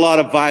you get a lot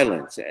of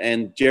violence.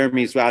 And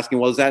Jeremy's asking,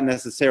 well, is that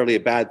necessarily a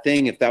bad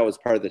thing if that was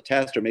part of the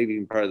test or maybe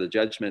even part of the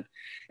judgment?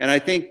 And I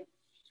think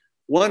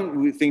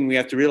one thing we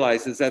have to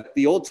realize is that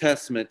the Old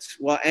Testament,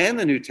 and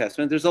the New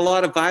Testament, there's a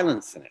lot of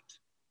violence in it.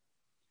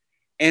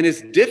 And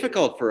it's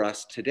difficult for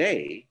us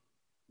today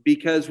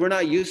because we're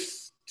not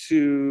used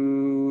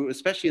to,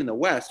 especially in the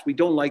West, we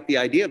don't like the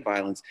idea of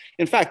violence.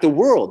 In fact, the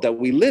world that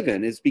we live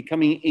in is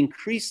becoming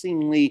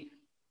increasingly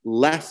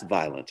less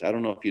violent. I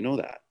don't know if you know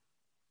that.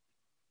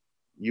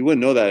 You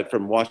wouldn't know that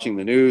from watching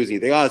the news. You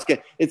think,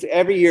 it's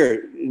every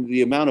year,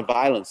 the amount of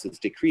violence is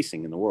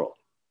decreasing in the world.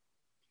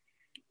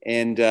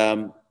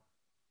 And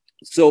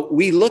so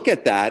we look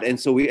at that, and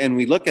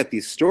we look at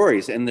these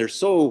stories, and they're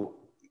so,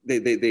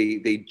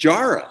 they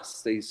jar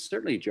us. They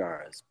certainly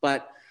jar us.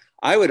 But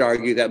I would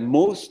argue that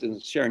most,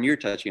 and Sharon, you're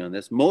touching on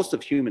this, most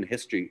of human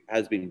history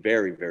has been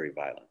very, very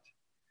violent.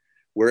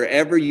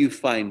 Wherever you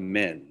find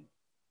men,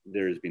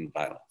 there has been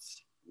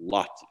violence,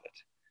 lots of it.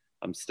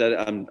 I'm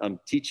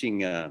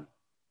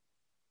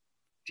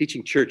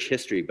teaching church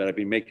history, but I've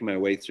been making my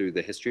way through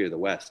the history of the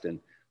West,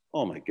 and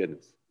oh my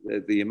goodness,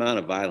 the amount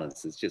of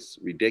violence is just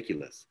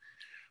ridiculous.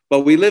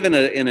 But we live in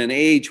an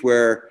age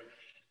where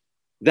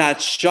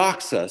that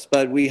shocks us,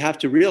 but we have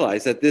to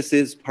realize that this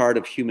is part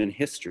of human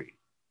history.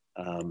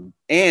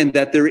 And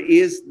that there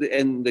is,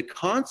 and the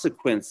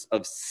consequence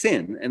of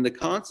sin and the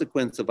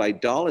consequence of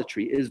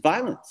idolatry is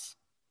violence.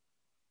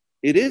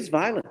 It is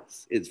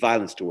violence. It's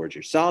violence towards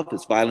yourself.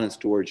 It's violence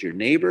towards your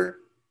neighbor.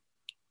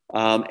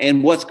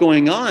 And what's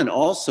going on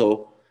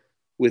also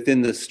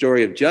within the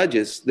story of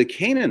Judges, the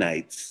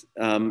Canaanites,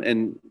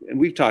 and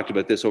we've talked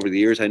about this over the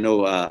years. I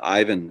know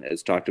Ivan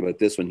has talked about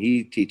this when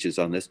he teaches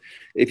on this.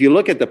 If you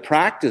look at the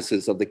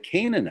practices of the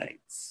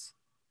Canaanites,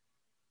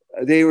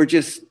 they were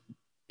just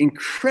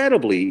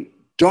incredibly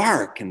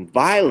dark and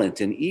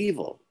violent and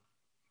evil.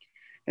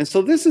 And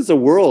so this is a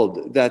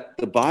world that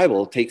the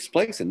Bible takes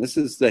place in. This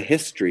is the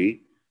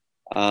history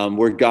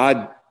where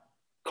God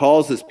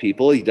calls his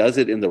people. He does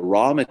it in the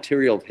raw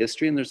material of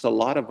history, and there's a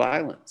lot of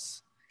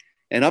violence.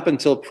 And up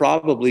until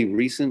probably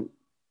recent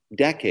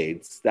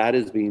decades, that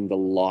has been the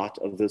lot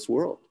of this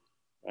world,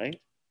 right?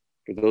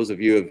 For those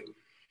of you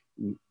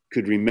who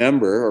could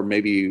remember, or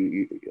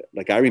maybe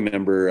like I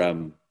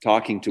remember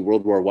talking to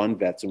World War I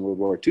vets and World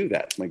War II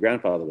vets. My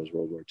grandfather was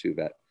World War II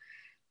vet,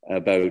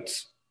 about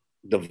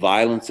the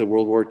violence of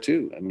World War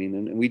II. I mean,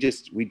 and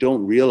we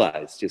don't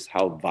realize just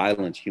how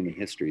violent human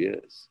history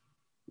is.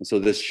 And so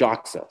this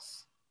shocks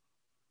us,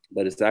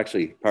 but it's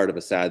actually part of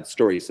a sad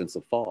story since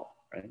the fall,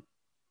 right?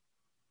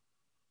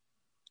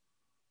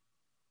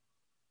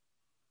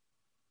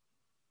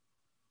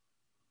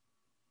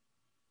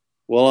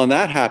 Well, on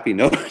that happy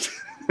note,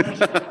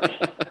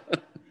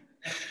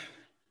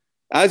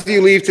 as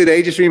you leave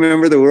today, just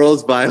remember the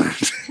world's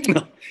violent.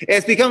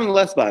 It's becoming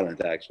less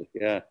violent, actually,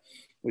 yeah,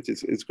 which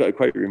is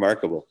quite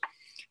remarkable.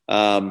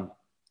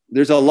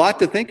 There's a lot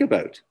to think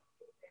about.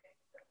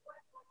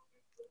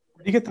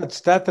 Where do you get that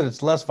stat that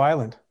it's less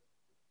violent?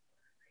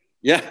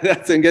 Yeah,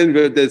 that's again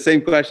the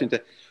same question.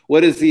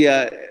 What is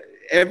the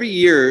every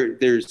year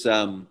there's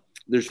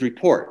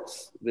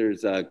reports.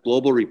 There's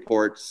global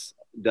reports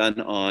done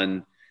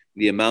on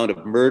the amount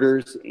of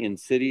murders in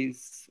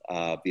cities,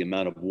 the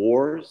amount of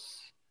wars,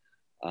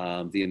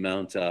 the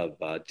amount of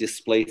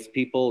displaced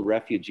people,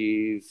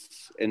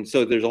 refugees. And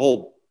so there's a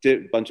whole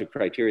bunch of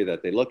criteria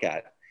that they look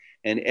at.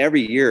 And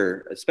every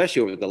year,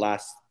 especially over the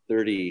last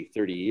 30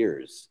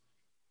 years,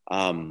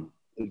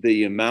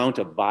 the amount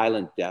of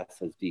violent deaths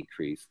has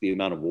decreased. The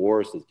amount of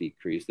wars has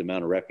decreased. The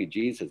amount of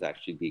refugees has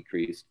actually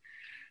decreased.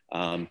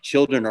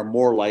 Children are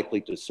more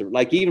likely to survive.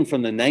 Like even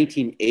from the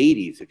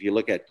 1980s, if you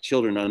look at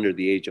children under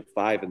the age of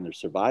 5 and their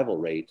survival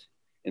rate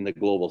in the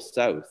global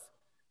south,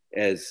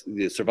 as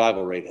the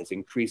survival rate has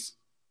increased,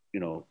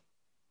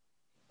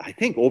 I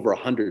think over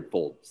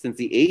 100-fold since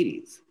the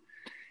 80s.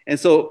 And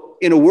so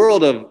in a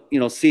world of,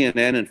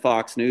 CNN and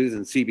Fox News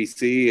and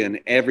CBC, and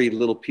every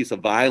little piece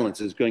of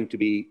violence is going to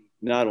be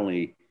not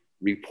only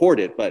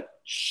reported, but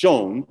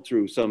shown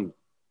through some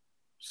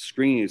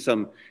screen,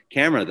 some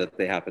camera that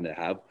they happen to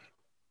have.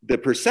 The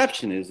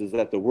perception is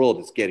that the world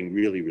is getting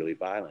really, really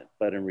violent.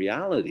 But in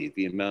reality,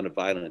 the amount of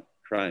violent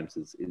crimes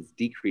is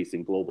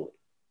decreasing globally.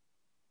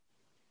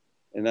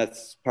 And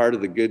that's part of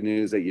the good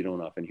news that you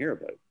don't often hear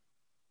about.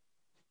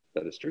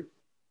 That is true.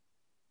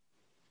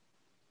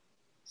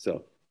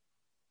 So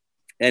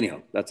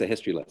anyhow, that's a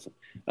history lesson.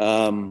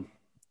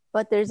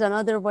 But there's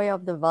another way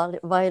of the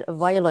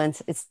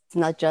violence. It's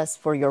not just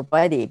for your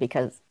body,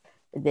 because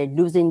they're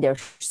losing their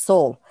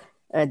soul.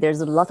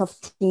 There's a lot of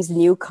things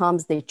new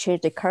comes, they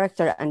change the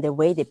character and the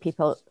way the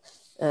people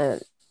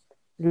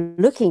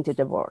look into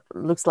the world.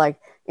 Looks like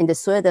in the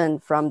Sweden,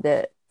 from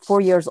the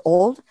 4 years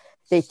old,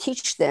 they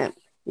teach them,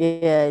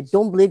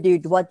 don't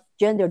believe what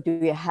gender do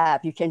you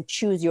have? You can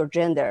choose your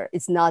gender.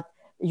 It's not,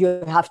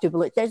 you have to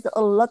believe. There's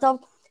a lot of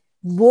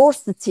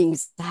worse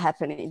things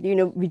happening.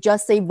 We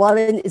just say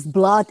violence is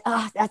blood.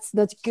 That's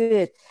not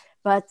good.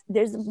 But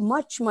there's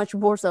much, much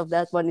worse of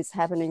that one is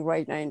happening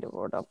right now in the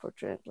world,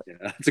 unfortunately. Yeah,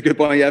 that's a good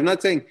point. Yeah, I'm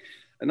not saying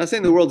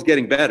the world's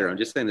getting better. I'm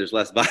just saying there's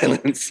less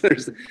violence.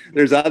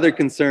 There's other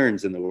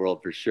concerns in the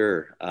world for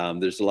sure.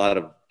 There's a lot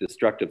of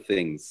destructive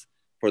things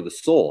for the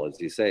soul, as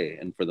you say,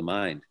 and for the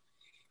mind.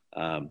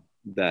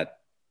 That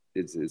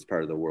is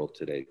part of the world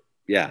today.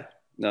 Yeah,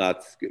 no,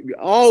 that's good.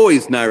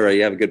 Always, Naira,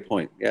 you have a good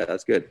point. Yeah,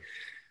 that's good.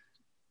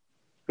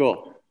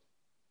 Cool.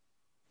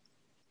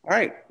 All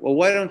right. Well,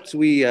 why don't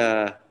we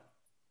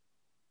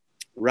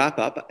wrap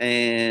up?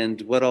 And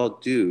what I'll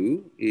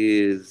do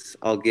is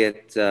I'll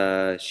get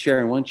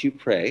Sharon, why don't you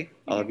pray?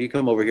 I'll have you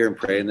come over here and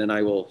pray, and then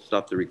I will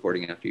stop the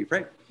recording after you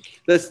pray.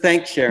 Let's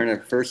thank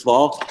Sharon, first of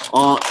all,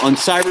 on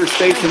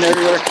cyberspace and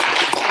everywhere.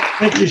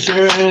 Thank you,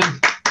 Sharon.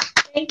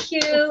 Thank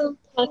you.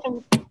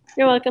 Welcome.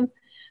 You're welcome.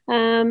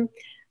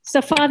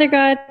 So Father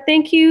God,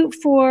 thank you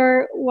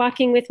for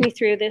walking with me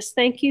through this.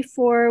 Thank you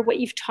for what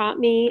you've taught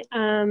me.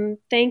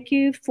 Thank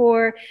you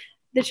for,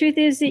 the truth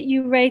is that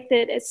you write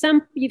that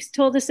you've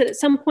told us that at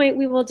some point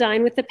we will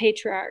dine with the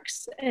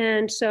patriarchs.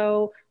 And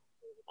so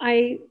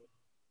I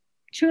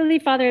Truly,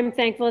 Father, I'm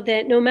thankful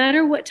that no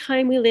matter what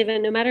time we live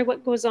in, no matter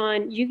what goes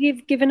on,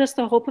 you've given us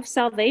the hope of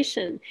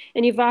salvation.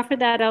 And you've offered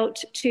that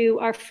out to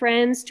our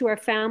friends, to our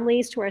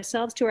families, to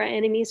ourselves, to our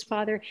enemies,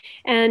 Father.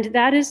 And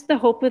that is the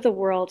hope of the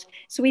world.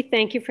 So we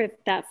thank you for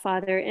that,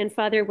 Father. And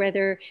Father,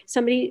 whether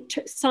somebody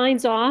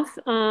signs off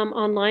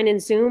online in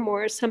Zoom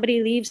or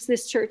somebody leaves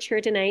this church here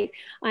tonight,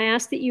 I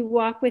ask that you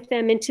walk with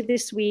them into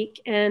this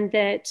week and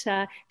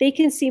that they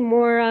can see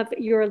more of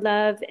your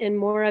love and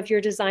more of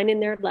your design in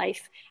their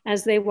life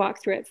as they walk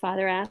through it,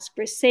 Father. I ask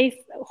for safe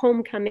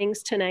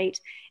homecomings tonight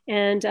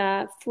and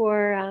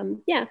for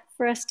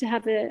us to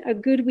have a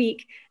good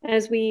week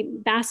as we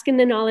bask in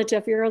the knowledge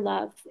of your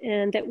love,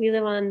 and that we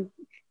live on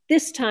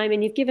this time,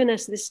 and you've given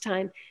us this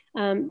time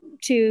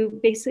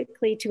to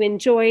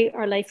enjoy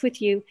our life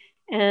with you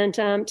and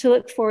to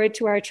look forward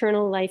to our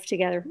eternal life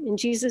together. In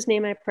Jesus'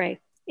 name I pray.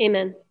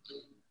 Amen.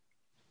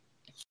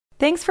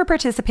 Thanks for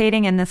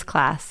participating in this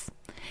class.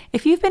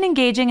 If you've been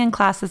engaging in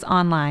classes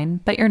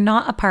online, but you're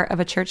not a part of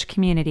a church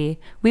community,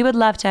 we would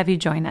love to have you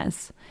join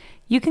us.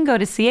 You can go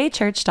to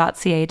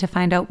cachurch.ca to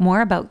find out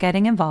more about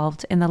getting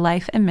involved in the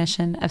life and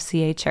mission of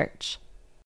CA Church.